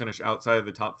last year he finished outside of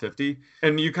the top 50.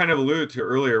 And you kind of alluded to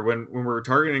earlier when we're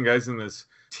targeting guys in this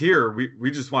tier,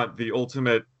 we just want the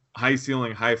ultimate high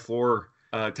ceiling, high floor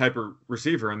type of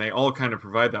receiver, and they all kind of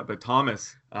provide that. But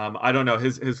Thomas, I don't know,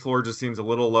 his floor just seems a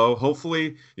little low.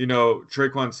 Hopefully,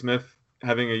 Traquan Smith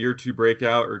having a year 2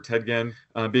 breakout, or Ted Ginn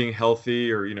being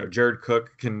healthy, or Jared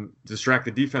Cook can distract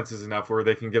the defenses enough where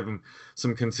they can give him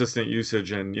some consistent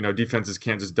usage, and defenses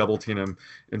can't just double team him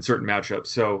in certain matchups.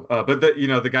 So, but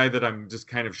the guy that I'm just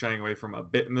kind of shying away from a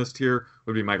bit in this tier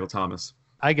would be Michael Thomas.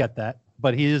 I get that,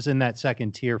 but he is in that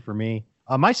second tier for me.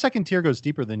 My second tier goes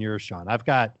deeper than yours, Sean. I've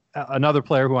got another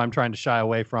player who I'm trying to shy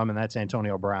away from, and that's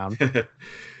Antonio Brown.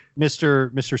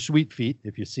 Mr. Sweet Feet,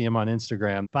 if you see him on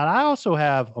Instagram. But I also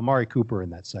have Amari Cooper in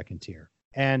that second tier.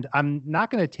 And I'm not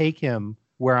going to take him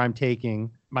where I'm taking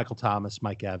Michael Thomas,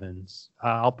 Mike Evans.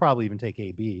 I'll probably even take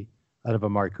AB out of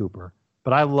Amari Cooper.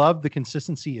 But I love the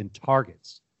consistency in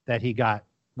targets that he got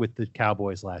with the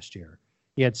Cowboys last year.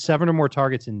 He had 7 or more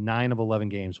targets in 9 of 11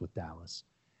 games with Dallas.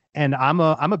 And I'm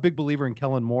a big believer in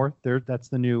Kellen Moore. That's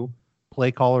the new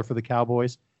play caller for the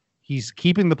Cowboys. He's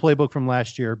keeping the playbook from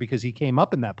last year because he came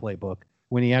up in that playbook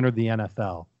when he entered the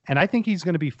NFL. And I think he's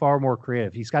going to be far more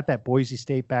creative. He's got that Boise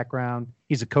State background.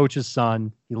 He's a coach's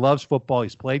son. He loves football.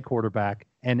 He's played quarterback.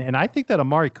 And I think that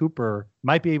Amari Cooper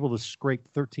might be able to scrape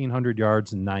 1,300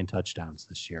 yards and 9 touchdowns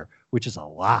this year, which is a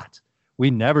lot. We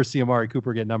never see Amari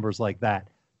Cooper get numbers like that.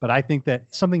 But I think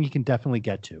that's something he can definitely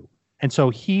get to. And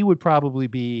so he would probably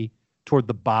be toward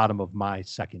the bottom of my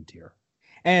second tier.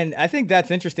 And I think that's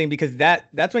interesting because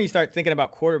that's when you start thinking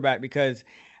about quarterback, because,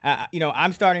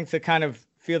 I'm starting to kind of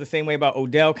feel the same way about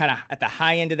Odell, kind of at the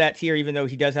high end of that tier, even though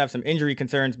he does have some injury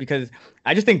concerns, because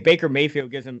I just think Baker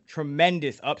Mayfield gives him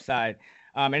tremendous upside.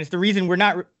 And it's the reason we're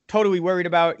not totally worried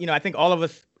about, I think all of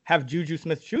us have Juju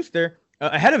Smith-Schuster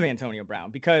ahead of Antonio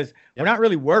Brown, because we're not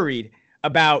really worried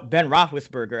about Ben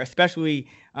Roethlisberger, especially,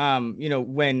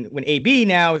 when AB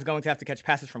now is going to have to catch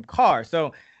passes from Carr.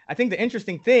 So I think the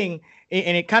interesting thing,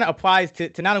 and it kind of applies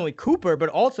to not only Cooper, but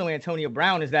also Antonio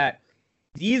Brown, is that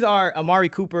these are Amari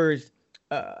Cooper's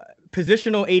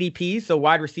positional ADPs, so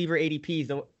wide receiver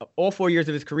ADPs, all 4 years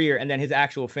of his career, and then his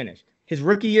actual finish. His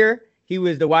rookie year, he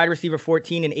was the wide receiver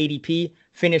 14 in ADP,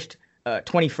 finished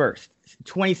 21st.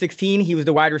 2016, he was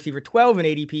the wide receiver 12 in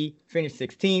ADP, finished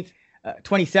 16th.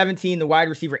 2017, the wide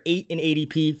receiver 8 in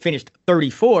ADP, finished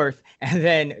 34th. And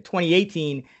then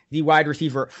 2018, the wide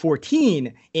receiver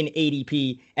 14 in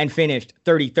ADP and finished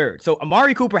 33rd. So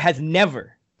Amari Cooper has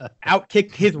never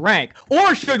outkicked his rank.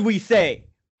 Or should we say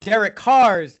Derek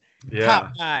Carr's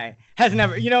top guy has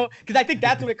never, because I think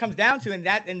that's what it comes down to. And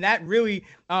that really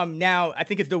now I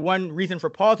think it's the one reason for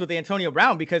pause with Antonio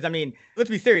Brown, because, I mean, let's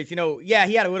be serious. He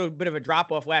had a little bit of a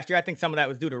drop off last year. I think some of that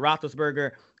was due to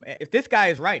Roethlisberger. If this guy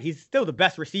is right, he's still the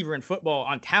best receiver in football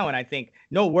on talent, I think.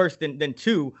 No worse than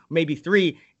 2, maybe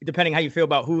 3, depending how you feel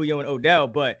about Julio and Odell.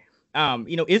 But,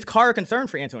 is Carr a concern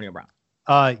for Antonio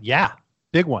Brown? Yeah,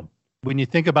 big one. When you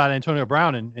think about Antonio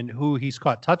Brown and who he's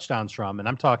caught touchdowns from, and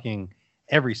I'm talking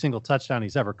every single touchdown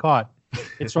he's ever caught,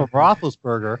 it's from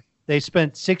Roethlisberger. They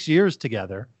spent 6 years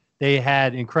together. They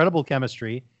had incredible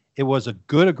chemistry. It was a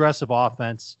good, aggressive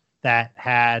offense that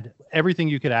had everything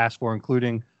you could ask for,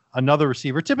 including another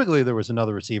receiver. Typically, there was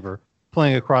another receiver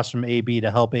playing across from AB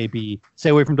to help AB stay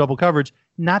away from double coverage.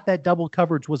 Not that double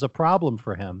coverage was a problem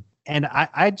for him. And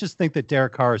I just think that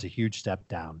Derek Carr is a huge step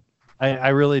down I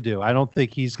really do. I don't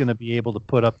think he's going to be able to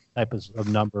put up the type of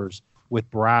numbers with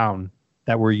Brown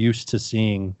that we're used to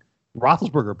seeing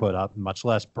Roethlisberger put up, much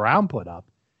less Brown put up.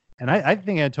 And I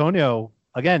think Antonio,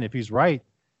 again, if he's right,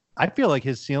 I feel like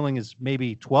his ceiling is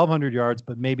maybe 1,200 yards,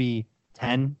 but maybe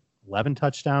 10, 11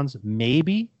 touchdowns,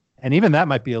 maybe. And even that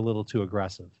might be a little too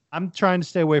aggressive. I'm trying to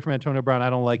stay away from Antonio Brown. I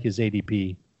don't like his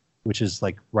ADP, which is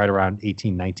like right around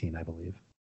 18, 19, I believe.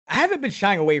 I haven't been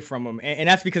shying away from him, and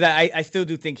that's because I still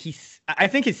do think I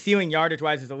think his ceiling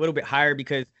yardage-wise is a little bit higher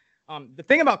because the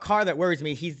thing about Carr that worries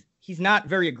me, he's not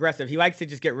very aggressive. He likes to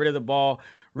just get rid of the ball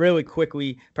really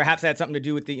quickly. Perhaps that had something to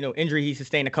do with the injury he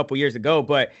sustained a couple years ago.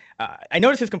 But I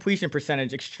noticed his completion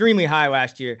percentage extremely high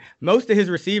last year. Most of his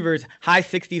receivers, high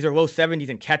 60s or low 70s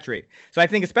in catch rate. So I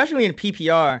think especially in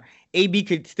PPR, AB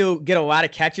could still get a lot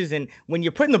of catches. And when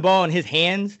you're putting the ball in his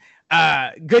hands,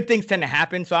 good things tend to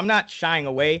happen. So I'm not shying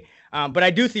away. But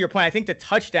I do see your point. I think the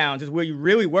touchdowns is where you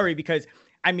really worry because,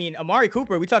 I mean, Amari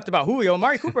Cooper, we talked about Julio.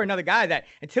 Amari Cooper, another guy that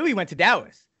until he went to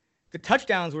Dallas, the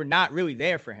touchdowns were not really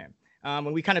there for him.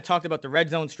 And we kind of talked about the red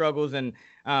zone struggles and,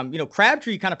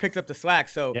 Crabtree kind of picks up the slack.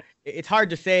 So it's hard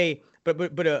to say,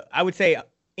 but I would say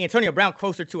Antonio Brown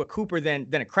closer to a Cooper than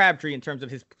a Crabtree in terms of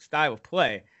his style of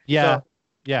play. Yeah. So,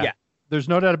 yeah. There's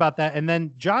no doubt about that. And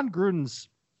then John Gruden's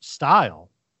style,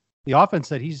 the offense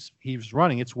that he's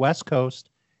running, it's West Coast.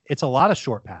 It's a lot of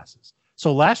short passes.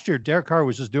 So last year, Derek Carr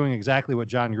was just doing exactly what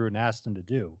John Gruden asked him to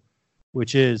do,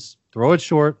 which is throw it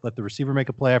short, let the receiver make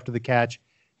a play after the catch.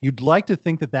 You'd like to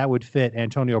think that would fit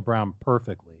Antonio Brown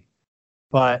perfectly.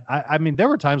 But, I mean, there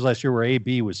were times last year where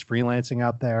AB was freelancing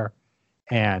out there,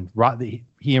 and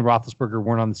he and Roethlisberger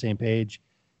weren't on the same page.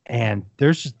 And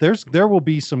there will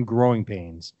be some growing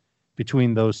pains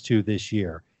between those two this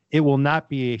year. It will not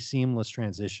be a seamless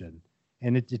transition.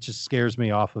 And it just scares me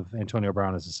off of Antonio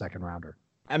Brown as a second rounder.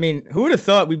 I mean, who would have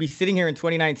thought we'd be sitting here in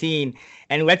 2019,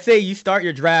 and let's say you start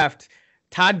your draft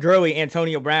Todd Gurley,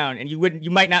 Antonio Brown, and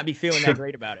you might not be feeling that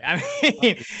great about it. I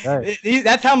mean,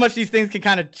 that's how much these things can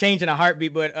kind of change in a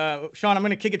heartbeat. But Sean, I'm going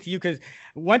to kick it to you because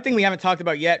one thing we haven't talked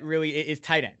about yet really is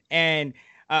tight end. And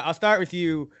I'll start with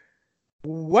you.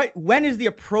 When is the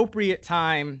appropriate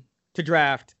time to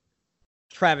draft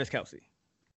Travis Kelce?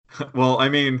 Well, I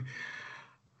mean,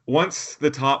 once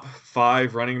the top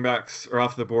 5 running backs are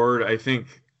off the board, I think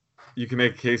you can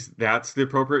make a case that's the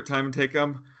appropriate time to take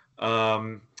them.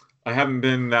 I haven't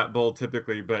been that bold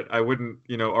typically, but I wouldn't,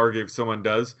 argue if someone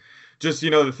does. Just,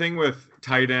 the thing with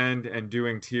tight end and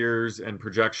doing tiers and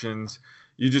projections,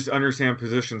 you just understand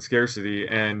position scarcity.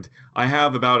 And I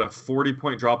have about a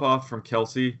 40-point drop-off from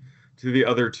Kelce to the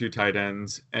other 2 tight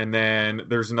ends. And then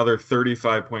there's another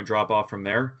 35-point drop-off from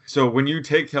there. So when you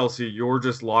take Kelce, you're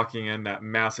just locking in that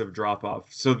massive drop-off.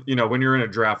 So, when you're in a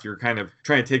draft, you're kind of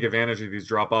trying to take advantage of these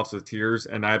drop-offs with tiers.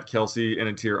 And I have Kelce in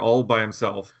a tier all by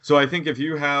himself. So I think if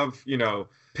you have,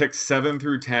 picks 7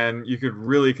 through 10, you could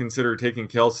really consider taking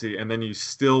Kelce, and then you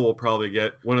still will probably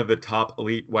get one of the top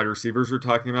elite wide receivers we're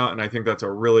talking about. And I think that's a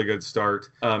really good start.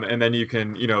 And then you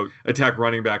can, attack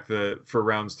running back for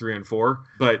rounds 3 and 4.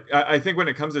 But I think when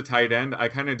it comes to tight end, I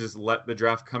kind of just let the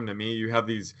draft come to me. You have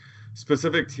these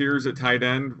specific tiers at tight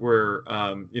end where,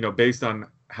 based on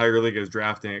how your league is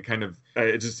drafting,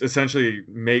 it just essentially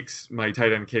makes my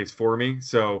tight end case for me.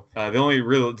 So the only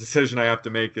real decision I have to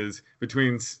make is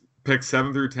between pick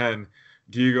 7 through 10,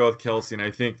 do you go with Kelce? And I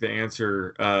think the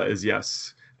answer is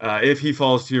yes. If he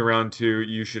falls to you round 2,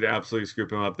 you should absolutely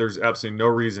scoop him up. There's absolutely no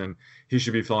reason he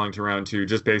should be falling to round 2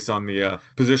 just based on the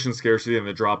position scarcity and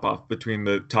the drop-off between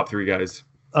the top 3 guys.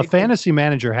 A fantasy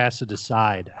manager has to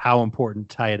decide how important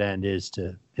tight end is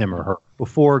to him or her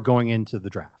before going into the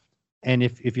draft. And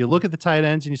if you look at the tight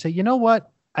ends and you say, you know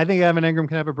what, I think Evan Ingram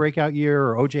can have a breakout year,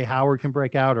 or O.J. Howard can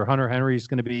break out, or Hunter Henry is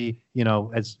going to be,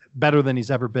 as better than he's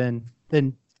ever been,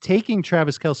 then taking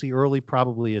Travis Kelce early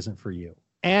probably isn't for you.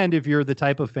 And if you're the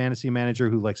type of fantasy manager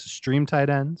who likes to stream tight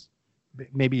ends,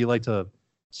 maybe you like to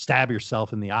stab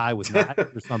yourself in the eye with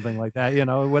knives or something like that,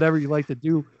 whatever you like to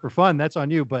do for fun, that's on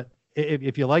you. But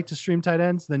if you like to stream tight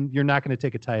ends, then you're not going to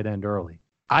take a tight end early.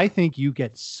 I think you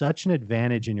get such an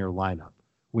advantage in your lineup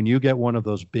when you get one of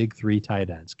those big 3 tight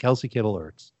ends, Kelce, Kittle,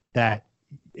 Ertz, that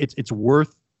it's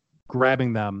worth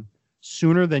grabbing them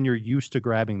sooner than you're used to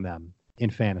grabbing them in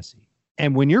fantasy.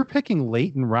 And when you're picking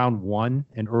late in round 1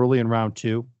 and early in round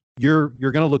 2, you're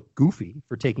going to look goofy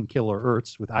for taking Kittle or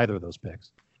Ertz with either of those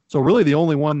picks. So really the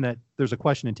only one that there's a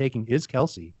question in taking is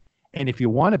Kelce. And if you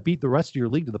want to beat the rest of your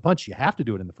league to the punch, you have to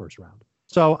do it in the first round.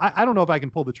 So I don't know if I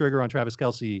can pull the trigger on Travis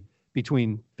Kelce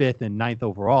between 5th and 9th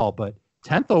overall, but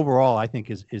 10th overall, I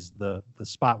think is the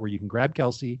spot where you can grab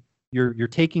Kelce. You're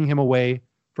taking him away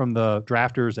from the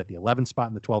drafters at the 11th spot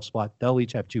and the 12th spot. They'll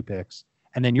each have 2 picks.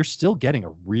 And then you're still getting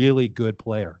a really good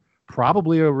player,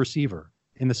 probably a receiver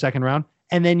in the second round.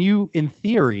 And then you, in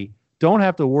theory, don't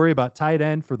have to worry about tight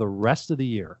end for the rest of the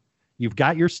year. You've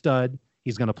got your stud.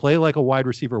 He's going to play like a wide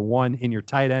receiver 1 in your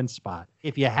tight end spot.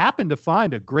 If you happen to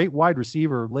find a great wide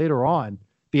receiver later on,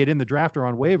 be it in the draft or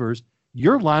on waivers,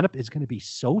 your lineup is going to be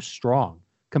so strong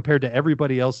compared to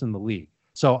everybody else in the league.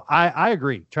 So I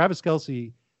agree. Travis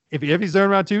Kelce, if he's there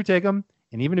in round 2, take him.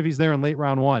 And even if he's there in late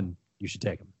round 1, you should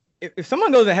take him. If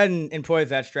someone goes ahead and employs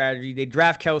that strategy, they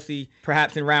draft Kelce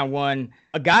perhaps in round 1,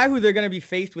 a guy who they're going to be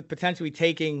faced with potentially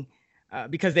taking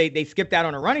because they skipped out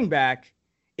on a running back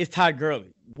is Todd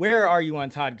Gurley. Where are you on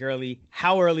Todd Gurley?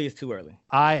 How early is too early?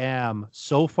 I am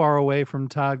so far away from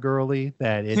Todd Gurley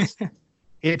that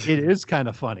it is kind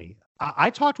of funny.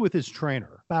 I talked with his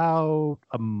trainer about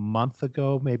a month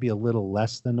ago, maybe a little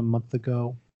less than a month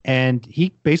ago, and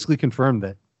he basically confirmed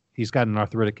that he's got an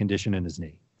arthritic condition in his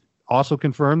knee. Also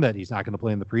confirmed that he's not going to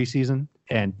play in the preseason,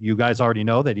 and you guys already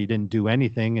know that he didn't do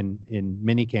anything in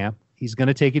mini camp. He's going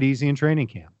to take it easy in training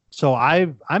camp. So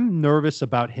I'm nervous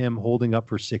about him holding up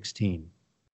for 16,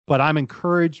 but I'm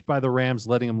encouraged by the Rams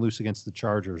letting him loose against the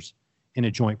Chargers in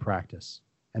a joint practice.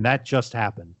 And that just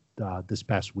happened this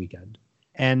past weekend.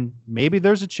 And maybe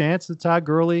there's a chance that Todd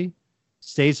Gurley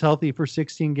stays healthy for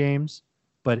 16 games,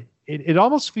 but it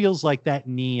almost feels like that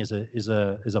knee is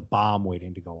a bomb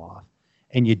waiting to go off.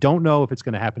 And you don't know if it's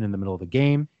going to happen in the middle of the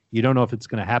game. You don't know if it's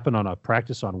going to happen on a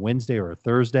practice on Wednesday or a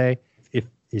Thursday. If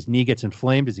his knee gets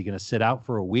inflamed, is he going to sit out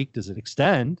for a week? Does it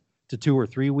extend to 2 or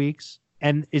 3 weeks?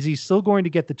 And is he still going to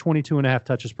get the 22.5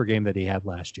 touches per game that he had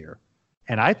last year?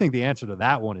 And I think the answer to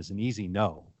that one is an easy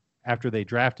no after they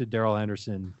drafted Darrell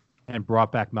Henderson and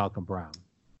brought back Malcolm Brown.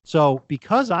 So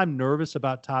because I'm nervous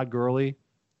about Todd Gurley,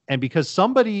 and because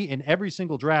somebody in every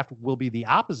single draft will be the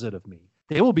opposite of me,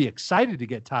 they will be excited to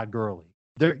get Todd Gurley.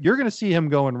 You're going to see him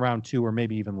go in round 2 or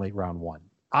maybe even late round 1.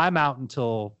 I'm out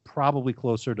until probably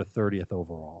closer to 30th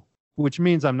overall, which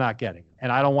means I'm not getting him.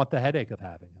 And I don't want the headache of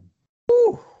having him.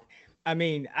 Ooh. I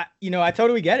mean, I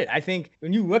totally get it. I think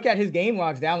when you look at his game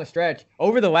logs down the stretch,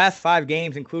 over the last 5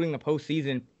 games, including the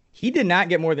postseason, he did not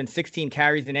get more than 16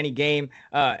 carries in any game,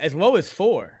 as low as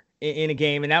 4 in a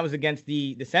game. And that was against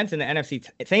the Saints in the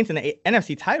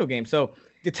NFC title game. So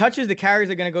the touches, the carries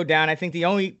are going to go down. I think the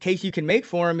only case you can make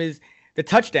for him is the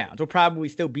touchdowns will probably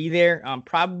still be there.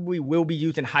 Probably will be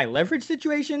used in high leverage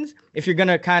situations. If you're going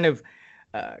to kind of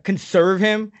conserve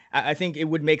him, I think it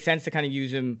would make sense to kind of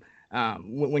use him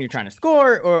when you're trying to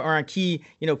score or on key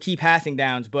passing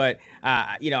downs. But,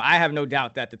 I have no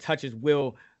doubt that the touches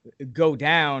will go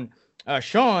down.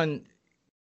 Sean,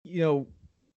 you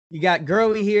got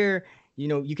Gurley here.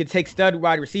 You could take stud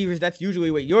wide receivers. That's usually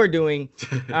what you're doing.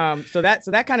 So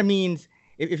that kind of means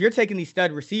if you're taking these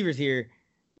stud receivers here,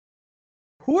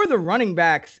 who are the running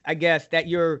backs, I guess, that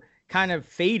you're kind of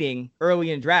fading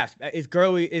early in drafts? Is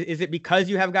Gurley, is it because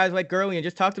you have guys like Gurley? And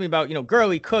just talk to me about,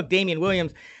 Gurley, Cook, Damian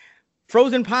Williams,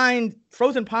 Frozen Pond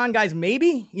guys,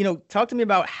 maybe? Talk to me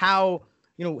about how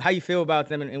you feel about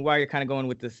them and why you're kind of going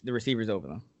with the receivers over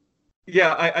them.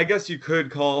 Yeah, I guess you could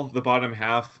call the bottom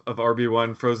half of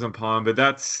RB1 Frozen Pond, but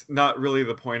that's not really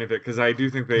the point of it because I do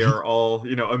think they are all,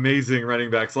 amazing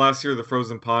running backs. Last year, the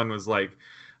Frozen Pond was like,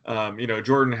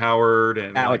 Jordan Howard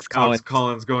and Alex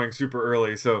Collins going super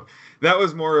early. So that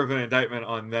was more of an indictment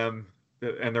on them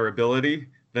and their ability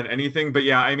than anything. But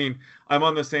yeah, I mean, I'm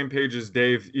on the same page as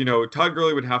Dave. Todd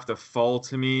Gurley would have to fall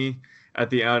to me at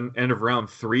the end of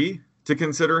round 3 to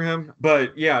consider him.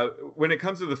 But yeah, when it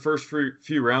comes to the first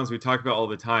few rounds we talk about all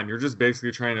the time, you're just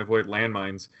basically trying to avoid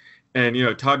landmines. And,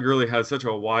 Todd Gurley has such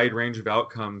a wide range of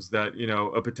outcomes that,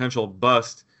 a potential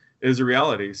bust is a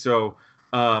reality. So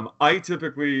I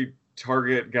typically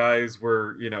target guys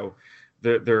where,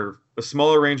 they're a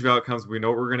smaller range of outcomes. We know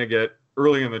what we're going to get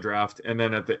early in the draft. And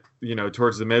then at the,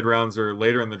 towards the mid rounds or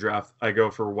later in the draft, I go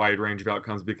for a wide range of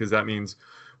outcomes because that means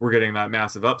we're getting that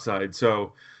massive upside.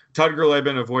 So Todd Gurley I've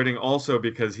been avoiding also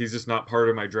because he's just not part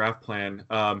of my draft plan.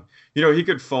 He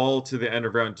could fall to the end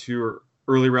of round 2 or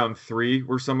early round 3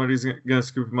 where somebody's going to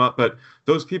scoop him up, but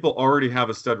those people already have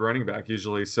a stud running back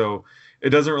usually. So it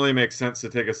doesn't really make sense to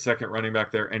take a second running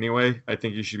back there anyway. I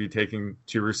think you should be taking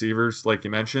 2 receivers like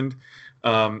you mentioned.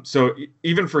 So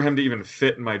even for him to even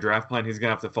fit in my draft plan, he's going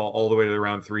to have to fall all the way to the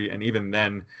round 3. And even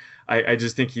then, I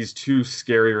just think he's too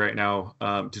scary right now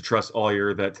to trust all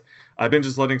year that I've been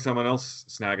just letting someone else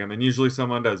snag him. And usually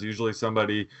someone does. Usually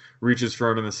somebody reaches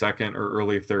for him in the second or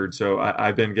early third. So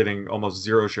I've been getting almost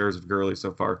 0 shares of Gurley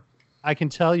so far. I can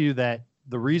tell you that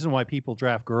the reason why people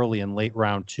draft Gurley in late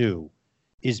round 2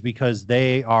 is because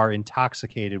they are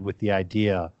intoxicated with the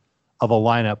idea of a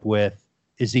lineup with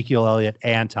Ezekiel Elliott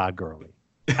and Todd Gurley.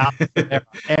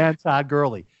 And Todd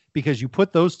Gurley. Because you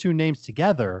put those two names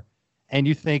together and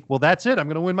you think, well, that's it. I'm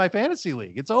going to win my fantasy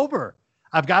league. It's over.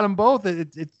 I've got them both.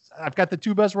 I've got the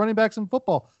two best running backs in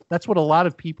football. That's what a lot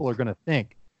of people are going to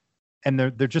think. And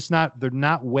they're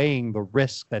not weighing the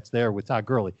risk that's there with Todd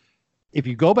Gurley. If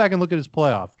you go back and look at his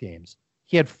playoff games,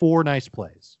 he had 4 nice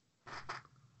plays.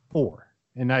 4.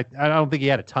 And I don't think he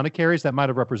had a ton of carries. That might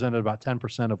have represented about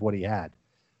 10% of what he had.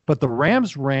 But the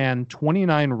Rams ran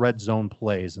 29 red zone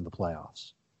plays in the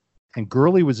playoffs. And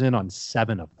Gurley was in on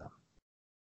 7 of them.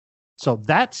 So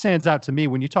that stands out to me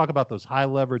when you talk about those high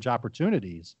leverage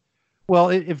opportunities. Well,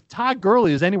 if Todd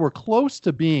Gurley is anywhere close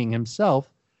to being himself,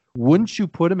 wouldn't you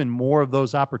put him in more of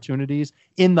those opportunities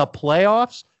in the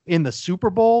playoffs, in the Super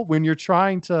Bowl, when you're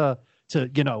trying to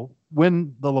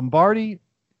win the Lombardi?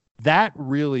 That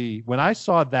really, when I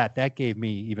saw that gave me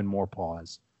even more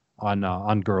pause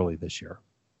on Gurley this year.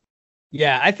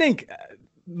 Yeah, I think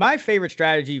my favorite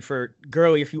strategy for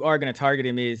Gurley, if you are going to target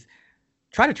him, is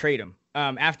try to trade him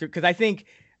because I think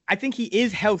he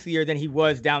is healthier than he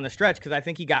was down the stretch, because I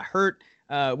think he got hurt.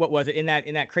 What was it in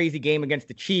that crazy game against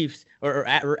the Chiefs, or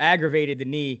aggravated the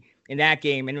knee in that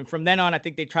game, and from then on, I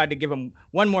think they tried to give him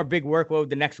one more big workload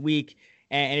the next week,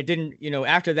 and it didn't.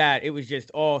 After that, it was just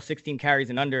all 16 carries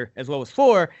and under, as well as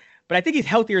 4. But I think he's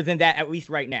healthier than that, at least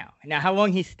right now. Now, how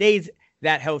long he stays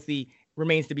that healthy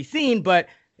remains to be seen, but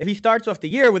if he starts off the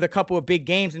year with a couple of big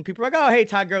games and people are like, oh, hey,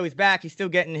 Todd Gurley's back, he's still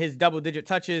getting his double-digit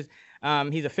touches,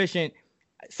 he's efficient,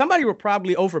 somebody will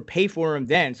probably overpay for him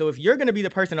then. So if you're going to be the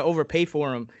person to overpay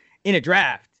for him in a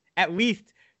draft, at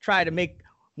least try to make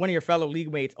one of your fellow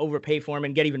league mates overpay for him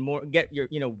and get even more, get your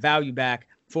value back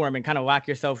for him, and kind of lock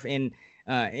yourself in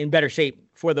better shape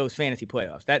for those fantasy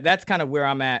playoffs. That's kind of where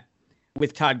I'm at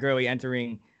with Todd Gurley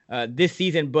entering this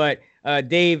season. But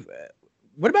Dave,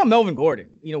 what about Melvin Gordon?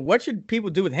 What should people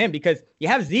do with him? Because you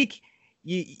have Zeke,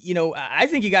 I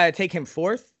think you got to take him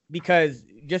 4th, because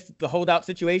just the holdout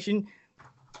situation.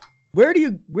 Where do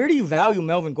you value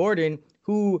Melvin Gordon,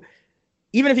 who,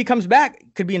 even if he comes back,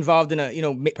 could be involved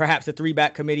in perhaps a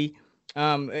 3-back committee?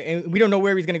 And we don't know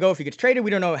where he's going to go if he gets traded.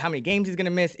 We don't know how many games he's going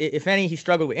to miss, if any. He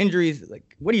struggled with injuries.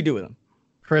 Like, what do you do with him?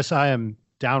 Chris, I am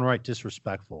downright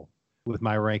disrespectful with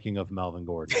my ranking of Melvin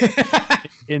Gordon.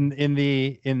 in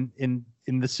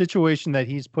the situation that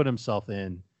he's put himself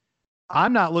in,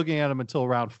 I'm not looking at him until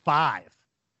round 5.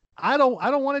 I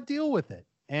don't want to deal with it.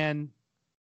 And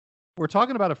we're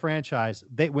talking about a franchise.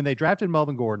 When they drafted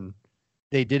Melvin Gordon,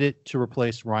 they did it to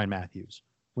replace Ryan Matthews.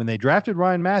 When they drafted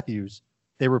Ryan Matthews,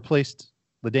 they replaced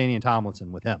LaDainian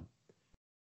Tomlinson with him.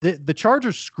 The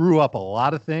Chargers screw up a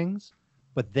lot of things,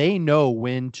 but they know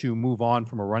when to move on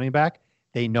from a running back.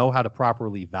 They know how to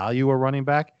properly value a running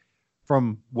back.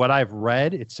 From what I've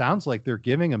read, it sounds like they're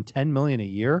giving him $10 million a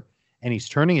year, and he's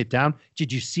turning it down.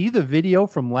 Did you see the video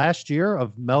from last year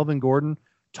of Melvin Gordon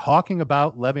talking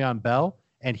about Le'Veon Bell?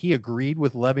 And he agreed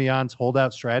with Le'Veon's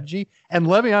holdout strategy, and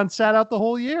Le'Veon sat out the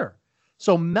whole year.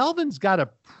 So Melvin's got a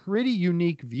pretty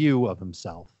unique view of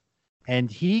himself,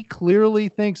 and he clearly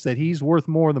thinks that he's worth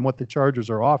more than what the Chargers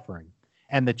are offering.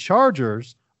 And the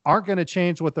Chargers aren't going to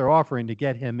change what they're offering to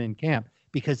get him in camp,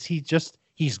 because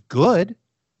he's good,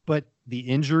 but the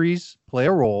injuries play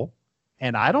a role,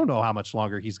 and I don't know how much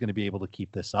longer he's going to be able to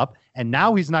keep this up. And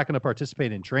now he's not going to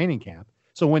participate in training camp.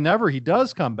 So whenever he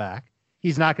does come back,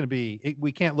 he's not going to be,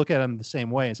 we can't look at him the same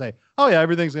way and say, oh yeah,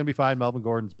 everything's going to be fine. Melvin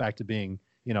Gordon's back to being,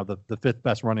 the 5th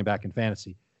best running back in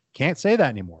fantasy. Can't say that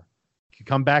anymore. He could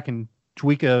come back and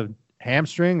tweak a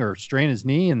hamstring or strain his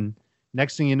knee, and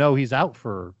next thing you know, he's out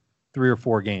for 3 or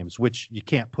 4 games, which you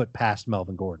can't put past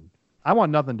Melvin Gordon. I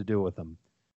want nothing to do with him.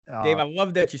 Dave, I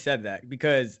love that you said that,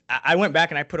 because I went back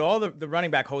and I put all the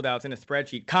running back holdouts in a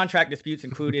spreadsheet, contract disputes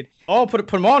included, put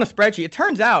them all in a spreadsheet. It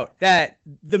turns out that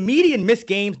the median missed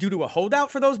games due to a holdout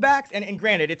for those backs, and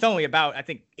granted, it's only about, I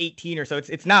think, 18 or so.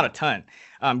 It's not a ton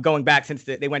going back since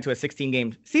they went to a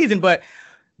 16-game season, but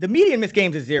the median missed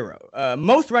games is 0.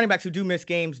 Most running backs who do miss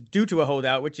games due to a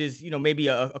holdout, which is, maybe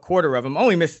a quarter of them,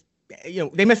 only miss,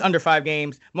 they miss under 5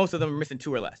 games. Most of them are missing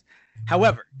 2 or less.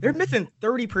 However, they're missing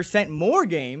 30% more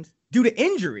games due to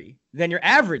injury than your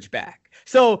average back.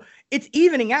 So it's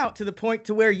evening out to the point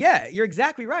to where, yeah, you're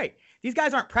exactly right. These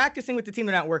guys aren't practicing with the team.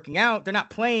 They're not working out. They're not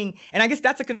playing. And I guess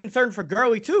that's a concern for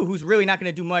Gurley, too, who's really not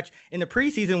going to do much in the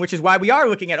preseason, which is why we are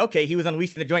looking at, okay, he was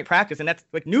unleashed in the joint practice. And that's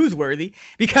like newsworthy,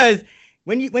 because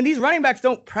when these running backs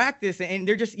don't practice and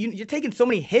they're just, you're taking so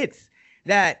many hits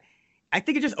that I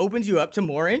think it just opens you up to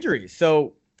more injuries.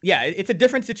 So, yeah, it's a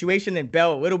different situation than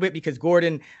Bell a little bit, because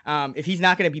Gordon, if he's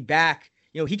not going to be back,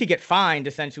 he could get fined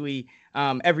essentially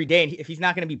every day. And if he's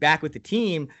not going to be back with the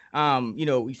team,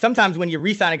 sometimes when you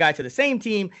re-sign a guy to the same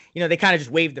team, they kind of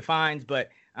just waive the fines. But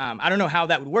I don't know how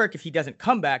that would work if he doesn't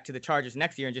come back to the Chargers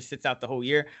next year and just sits out the whole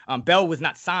year. Bell was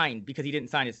not signed because he didn't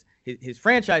sign his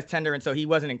franchise tender, and so he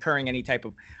wasn't incurring any type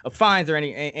of fines or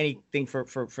anything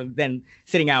for then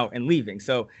sitting out and leaving.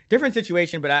 So different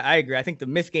situation, but I agree. I think the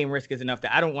missed game risk is enough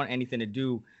that I don't want anything to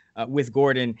do with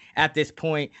Gordon at this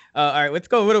point. All right, let's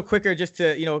go a little quicker just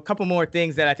to, a couple more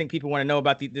things that I think people want to know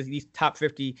about these top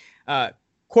 50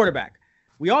 quarterback.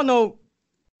 We all know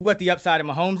what the upside of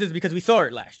Mahomes is because we saw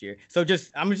it last year. So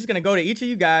I'm just going to go to each of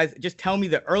you guys. Just tell me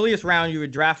the earliest round you would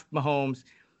draft Mahomes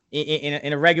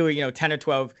in a regular, 10 or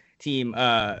 12 team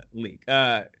league.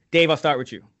 Dave, I'll start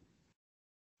with you.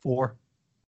 4.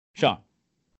 Sean.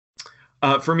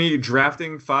 For me,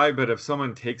 drafting 5, but if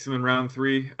someone takes him in round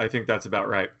 3, I think that's about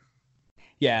right.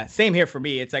 Yeah, same here for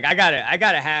me. It's like I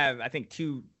gotta have, I think,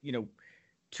 two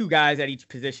guys at each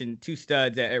position, 2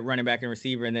 studs at running back and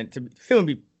receiver, and then to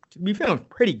be feeling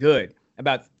pretty good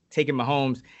about taking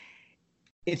Mahomes.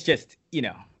 It's just, we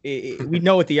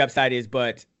know what the upside is,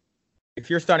 but if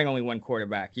you're starting only one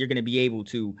quarterback, you're going to be able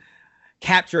to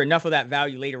capture enough of that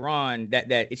value later on that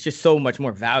it's just so much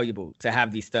more valuable to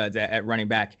have these studs at running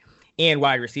back and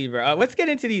wide receiver. Let's get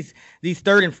into these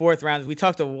 3rd and 4th rounds. We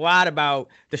talked a lot about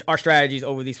our strategies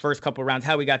over these first couple of rounds,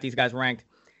 how we got these guys ranked.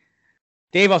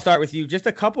 Dave, I'll start with you. Just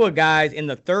a couple of guys in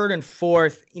the 3rd and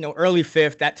 4th, early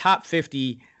 5th, that top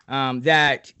 50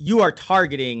 that you are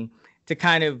targeting to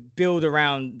kind of build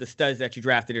around the studs that you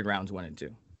drafted in rounds 1 and 2.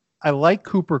 I like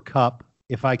Cooper Kupp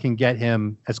if I can get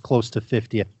him as close to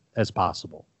 50th as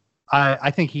possible.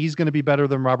 I think he's going to be better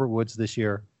than Robert Woods this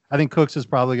year. I think Cooks is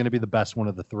probably going to be the best one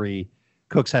of the 3.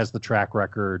 Cooks has the track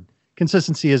record.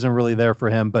 Consistency isn't really there for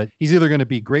him, but he's either going to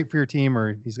be great for your team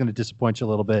or he's going to disappoint you a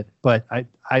little bit. But I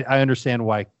understand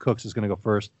why Cooks is going to go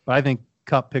first. But I think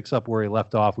Kupp picks up where he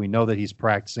left off. We know that he's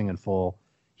practicing in full.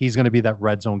 He's going to be that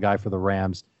red zone guy for the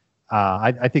Rams.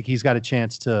 I think he's got a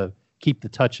chance to keep the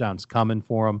touchdowns coming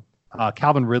for him.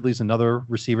 Calvin Ridley's another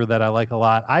receiver that I like a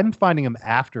lot. I'm finding him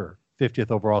after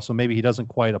 50th overall, so maybe he doesn't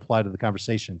quite apply to the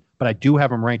conversation. But I do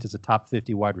have him ranked as a top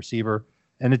 50 wide receiver.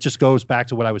 And it just goes back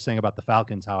to what I was saying about the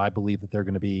Falcons, how I believe that they're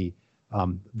going to be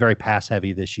very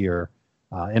pass-heavy this year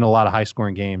in a lot of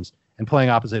high-scoring games. And playing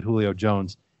opposite Julio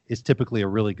Jones is typically a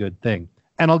really good thing.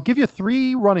 And I'll give you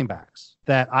 3 running backs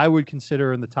that I would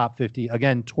consider in the top 50,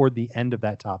 again, toward the end of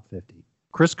that top 50.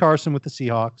 Chris Carson with the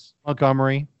Seahawks,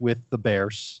 Montgomery with the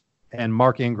Bears, and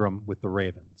Mark Ingram with the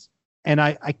Ravens. And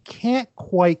I can't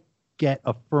quite get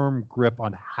a firm grip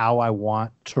on how I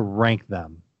want to rank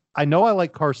them. I know I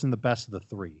like Carson the best of the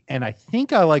 3, and I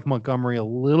think I like Montgomery a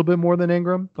little bit more than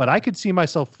Ingram, but I could see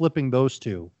myself flipping those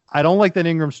 2. I don't like that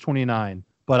Ingram's 29,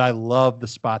 but I love the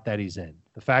spot that he's in.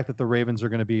 The fact that the Ravens are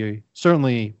going to be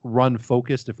certainly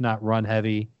run-focused, if not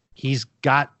run-heavy. He's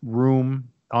got room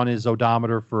on his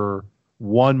odometer for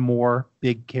one more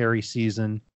big carry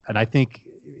season, and I think,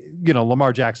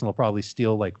 Lamar Jackson will probably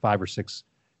steal like 5 or 6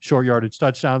 short yardage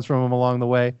touchdowns from him along the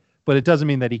way, but it doesn't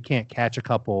mean that he can't catch a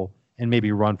couple and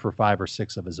maybe run for 5 or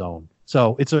 6 of his own.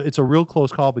 So it's a real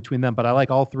close call between them, but I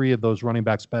like all 3 of those running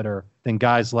backs better than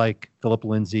guys like Phillip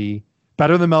Lindsay,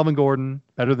 better than Melvin Gordon,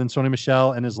 better than Sony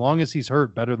Michel, and as long as he's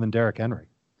hurt, better than Derrick Henry.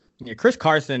 Yeah, Chris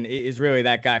Carson is really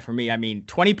that guy for me. I mean,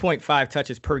 20.5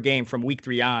 touches per game from week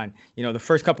 3 on. The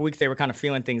first couple weeks they were kind of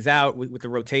feeling things out with the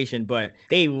rotation, but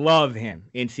they love him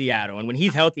in Seattle. And when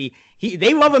he's healthy,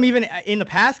 they love him even in the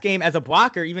pass game as a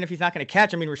blocker, even if he's not going to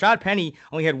catch. I mean, Rashad Penny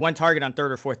only had 1 target on 3rd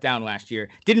or 4th down last year.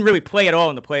 Didn't really play at all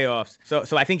in the playoffs.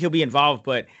 So I think he'll be involved,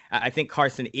 but I think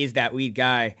Carson is that lead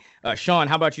guy. Sean,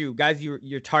 how about you? Guys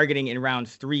you're targeting in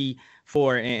rounds 3,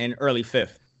 4, and early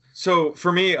 5th. So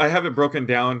for me, I have it broken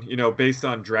down, based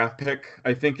on draft pick.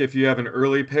 I think if you have an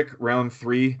early pick, round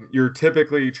 3, you're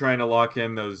typically trying to lock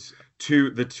in the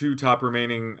 2 top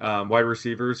remaining wide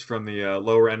receivers from the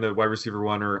lower end of wide receiver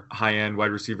 1 or high end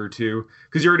wide receiver 2,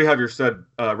 because you already have your stud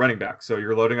running back. So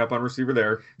you're loading up on receiver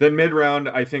there. Then mid round,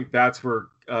 I think that's where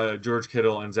George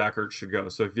Kittle and Zach Ertz should go.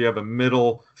 So if you have a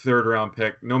middle 3rd round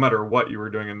pick, no matter what you were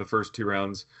doing in the first 2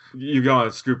 rounds, you go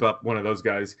and scoop up one of those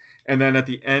guys. And then at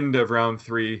the end of round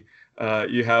 3,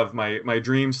 you have my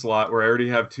dream slot where I already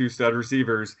have 2 stud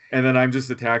receivers, and then I'm just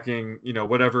attacking,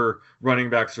 whatever running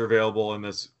backs are available in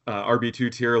this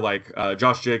RB2 tier, like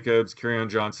Josh Jacobs, Kerryon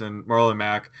Johnson, Marlon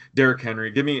Mack, Derrick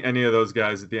Henry. Give me any of those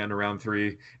guys at the end of round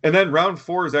 3. And then round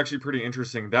 4 is actually pretty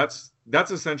interesting. That's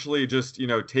essentially just,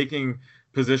 taking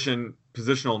position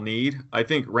positional need. I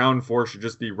think round 4 should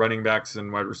just be running backs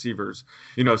and wide receivers.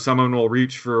 Someone will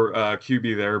reach for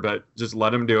QB there, but just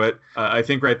let them do it. I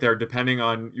think right there, depending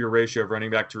on your ratio of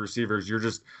running back to receivers, you're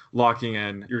just locking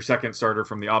in your second starter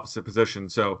from the opposite position.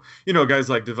 So, guys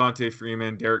like Devontae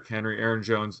Freeman, Derrick Henry, Aaron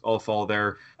Jones all fall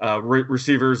there.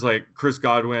 Receivers like Chris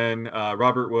Godwin,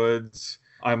 Robert Woods.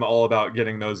 I'm all about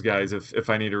getting those guys if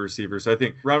I need a receiver. So I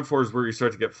think round 4 is where you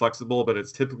start to get flexible, but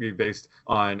it's typically based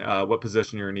on what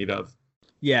position you're in need of.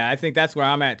 Yeah, I think that's where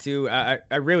I'm at too.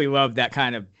 I really love that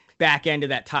kind of back end of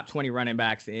that top 20 running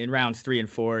backs in rounds 3 and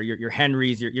 4. Your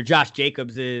Henrys, your Josh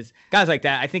Jacobses, guys like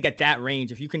that. I think at that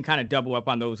range, if you can kind of double up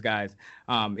on those guys,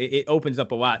 it opens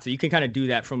up a lot. So you can kind of do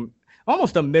that from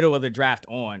almost the middle of the draft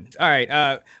on. All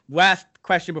right, last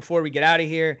question before we get out of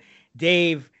here.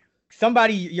 Dave,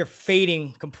 somebody you're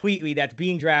fading completely that's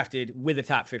being drafted with a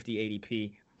top 50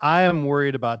 ADP. I am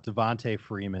worried about Devontae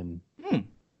Freeman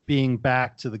being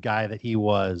back to the guy that he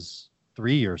was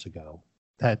 3 years ago.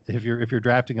 That if you're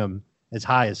drafting him as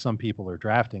high as some people are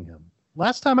drafting him.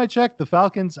 Last time I checked, the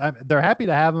Falcons, they're happy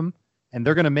to have him, and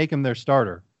they're going to make him their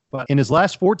starter. But in his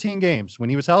last 14 games, when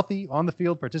he was healthy, on the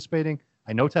field, participating,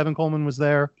 I know Tevin Coleman was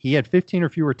there. He had 15 or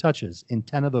fewer touches in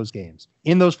 10 of those games.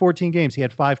 In those 14 games, he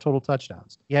had 5 total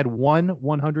touchdowns. He had 1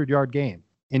 100-yard game.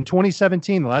 In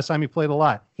 2017, the last time he played a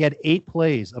lot, he had 8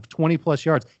 plays of 20-plus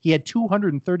yards. He had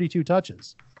 232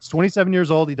 touches. He's 27 years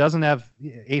old. He doesn't have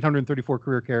 834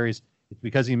 career carries. It's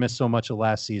because he missed so much of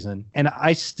last season. And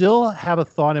I still have a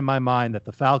thought in my mind that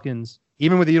the Falcons,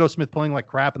 even with Ito Smith playing like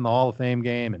crap in the Hall of Fame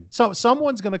game, and so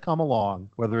someone's going to come along,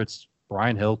 whether it's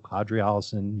Brian Hill, Kadri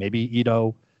Allison, maybe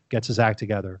Ito gets his act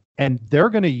together, and they're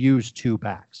going to use 2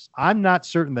 backs. I'm not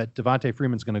certain that Devontae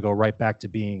Freeman's going to go right back to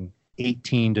being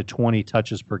 18 to 20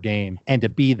 touches per game and to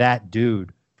be that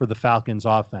dude for the Falcons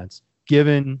offense,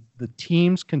 given the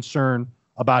team's concern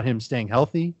about him staying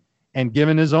healthy and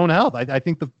given his own health. I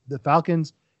think the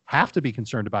Falcons have to be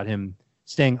concerned about him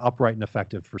staying upright and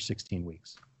effective for 16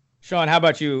 weeks. Sean, how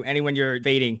about you? Anyone you're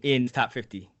fading in top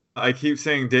 50? I keep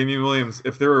saying Damian Williams,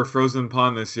 if there were a frozen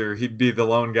pond this year, he'd be the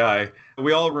lone guy.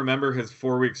 We all remember his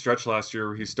 4-week stretch last year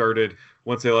where he started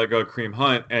once they let go of Kareem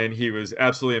Hunt, and he was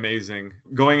absolutely amazing.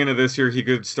 Going into this year, he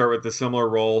could start with a similar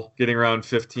role, getting around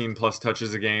 15-plus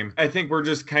touches a game. I think we're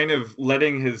just kind of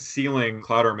letting his ceiling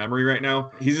cloud our memory right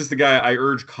now. He's just the guy I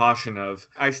urge caution of.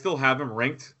 I still have him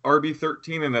ranked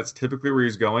RB13, and that's typically where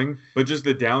he's going. But just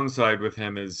the downside with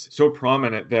him is so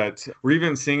prominent that we're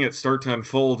even seeing it start to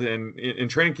unfold in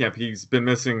training camp. He's been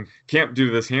missing camp due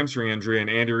to this hamstring injury,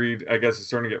 and Andy Reid, I guess, is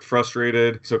starting to get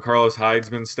frustrated. So Carlos Hyde's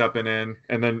been stepping in,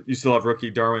 and then you still have rookie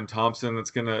Darwin Thompson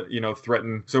that's going to,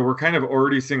 threaten. So we're kind of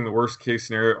already seeing the worst case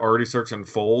scenario already start to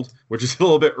unfold, which is a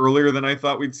little bit earlier than I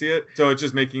thought we'd see it. So it's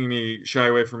just making me shy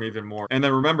away from even more. And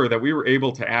then remember that we were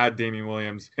able to add Damian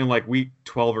Williams in like week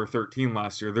 12 or 13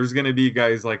 last year. There's going to be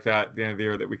guys like that at the end of the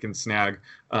year that we can snag.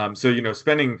 So,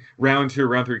 spending round 2,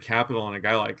 round 3 capital on a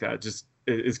guy like that just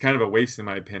is kind of a waste in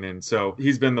my opinion. So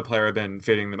he's been the player I've been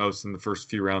fading the most in the first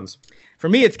few rounds. For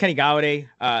me, it's Kenny Golladay.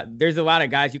 There's a lot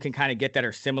of guys you can kind of get that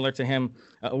are similar to him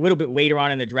a little bit later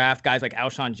on in the draft. Guys like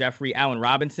Alshon Jeffrey, Allen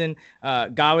Robinson,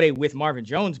 Golladay with Marvin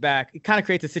Jones back. It kind of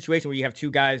creates a situation where you have 2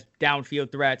 guys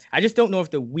downfield threats. I just don't know if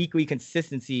the weekly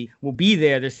consistency will be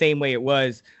there the same way it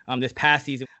was this past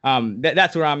season.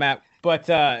 That's where I'm at. But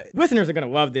listeners are going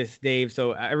to love this, Dave.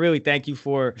 So I really thank you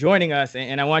for joining us.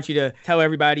 And I want you to tell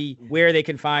everybody where they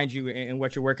can find you and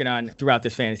what you're working on throughout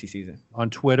this fantasy season. On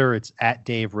Twitter, it's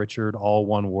 @DaveRichard, all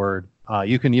one word.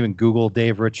 You can even Google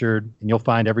Dave Richard, and you'll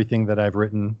find everything that I've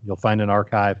written. You'll find an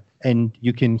archive. And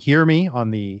you can hear me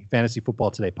on the Fantasy Football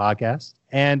Today podcast.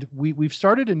 And we've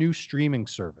started a new streaming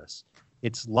service.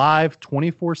 It's live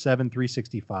 24/7,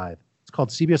 365. It's called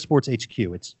CBS Sports HQ.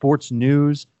 It's sports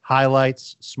news,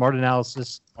 highlights, smart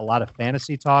analysis, a lot of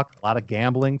fantasy talk, a lot of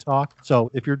gambling talk.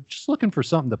 So if you're just looking for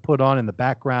something to put on in the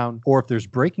background, or if there's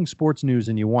breaking sports news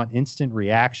and you want instant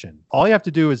reaction, all you have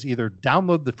to do is either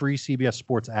download the free CBS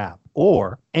Sports app,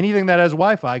 or anything that has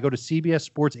Wi-Fi, go to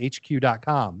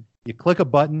cbssportshq.com. You click a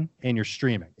button and you're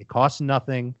streaming. It costs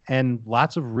nothing, and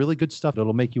lots of really good stuff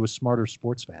that'll make you a smarter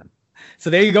sports fan.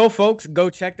 So there you go, folks. Go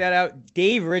check that out.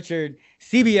 Dave Richard,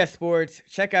 CBS Sports.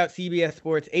 Check out CBS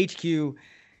Sports HQ. You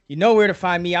know where to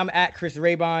find me. I'm at Chris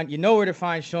Raybon. You know where to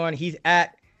find Sean. He's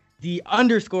at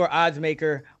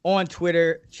 _oddsmaker on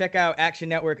Twitter. Check out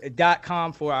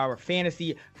actionnetwork.com for our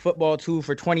fantasy football tool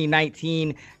for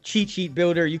 2019 cheat sheet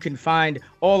builder. You can find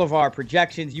all of our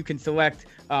projections. You can select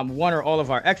one or all of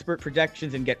our expert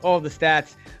projections and get all the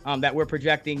stats that we're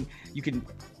projecting. You can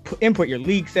input your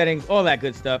league settings, all that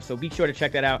good stuff. So be sure to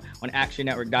check that out on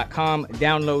actionnetwork.com.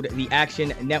 Download the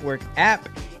Action Network app.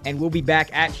 and we'll be back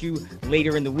at you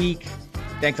later in the week.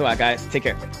 Thanks a lot, guys. Take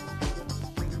care.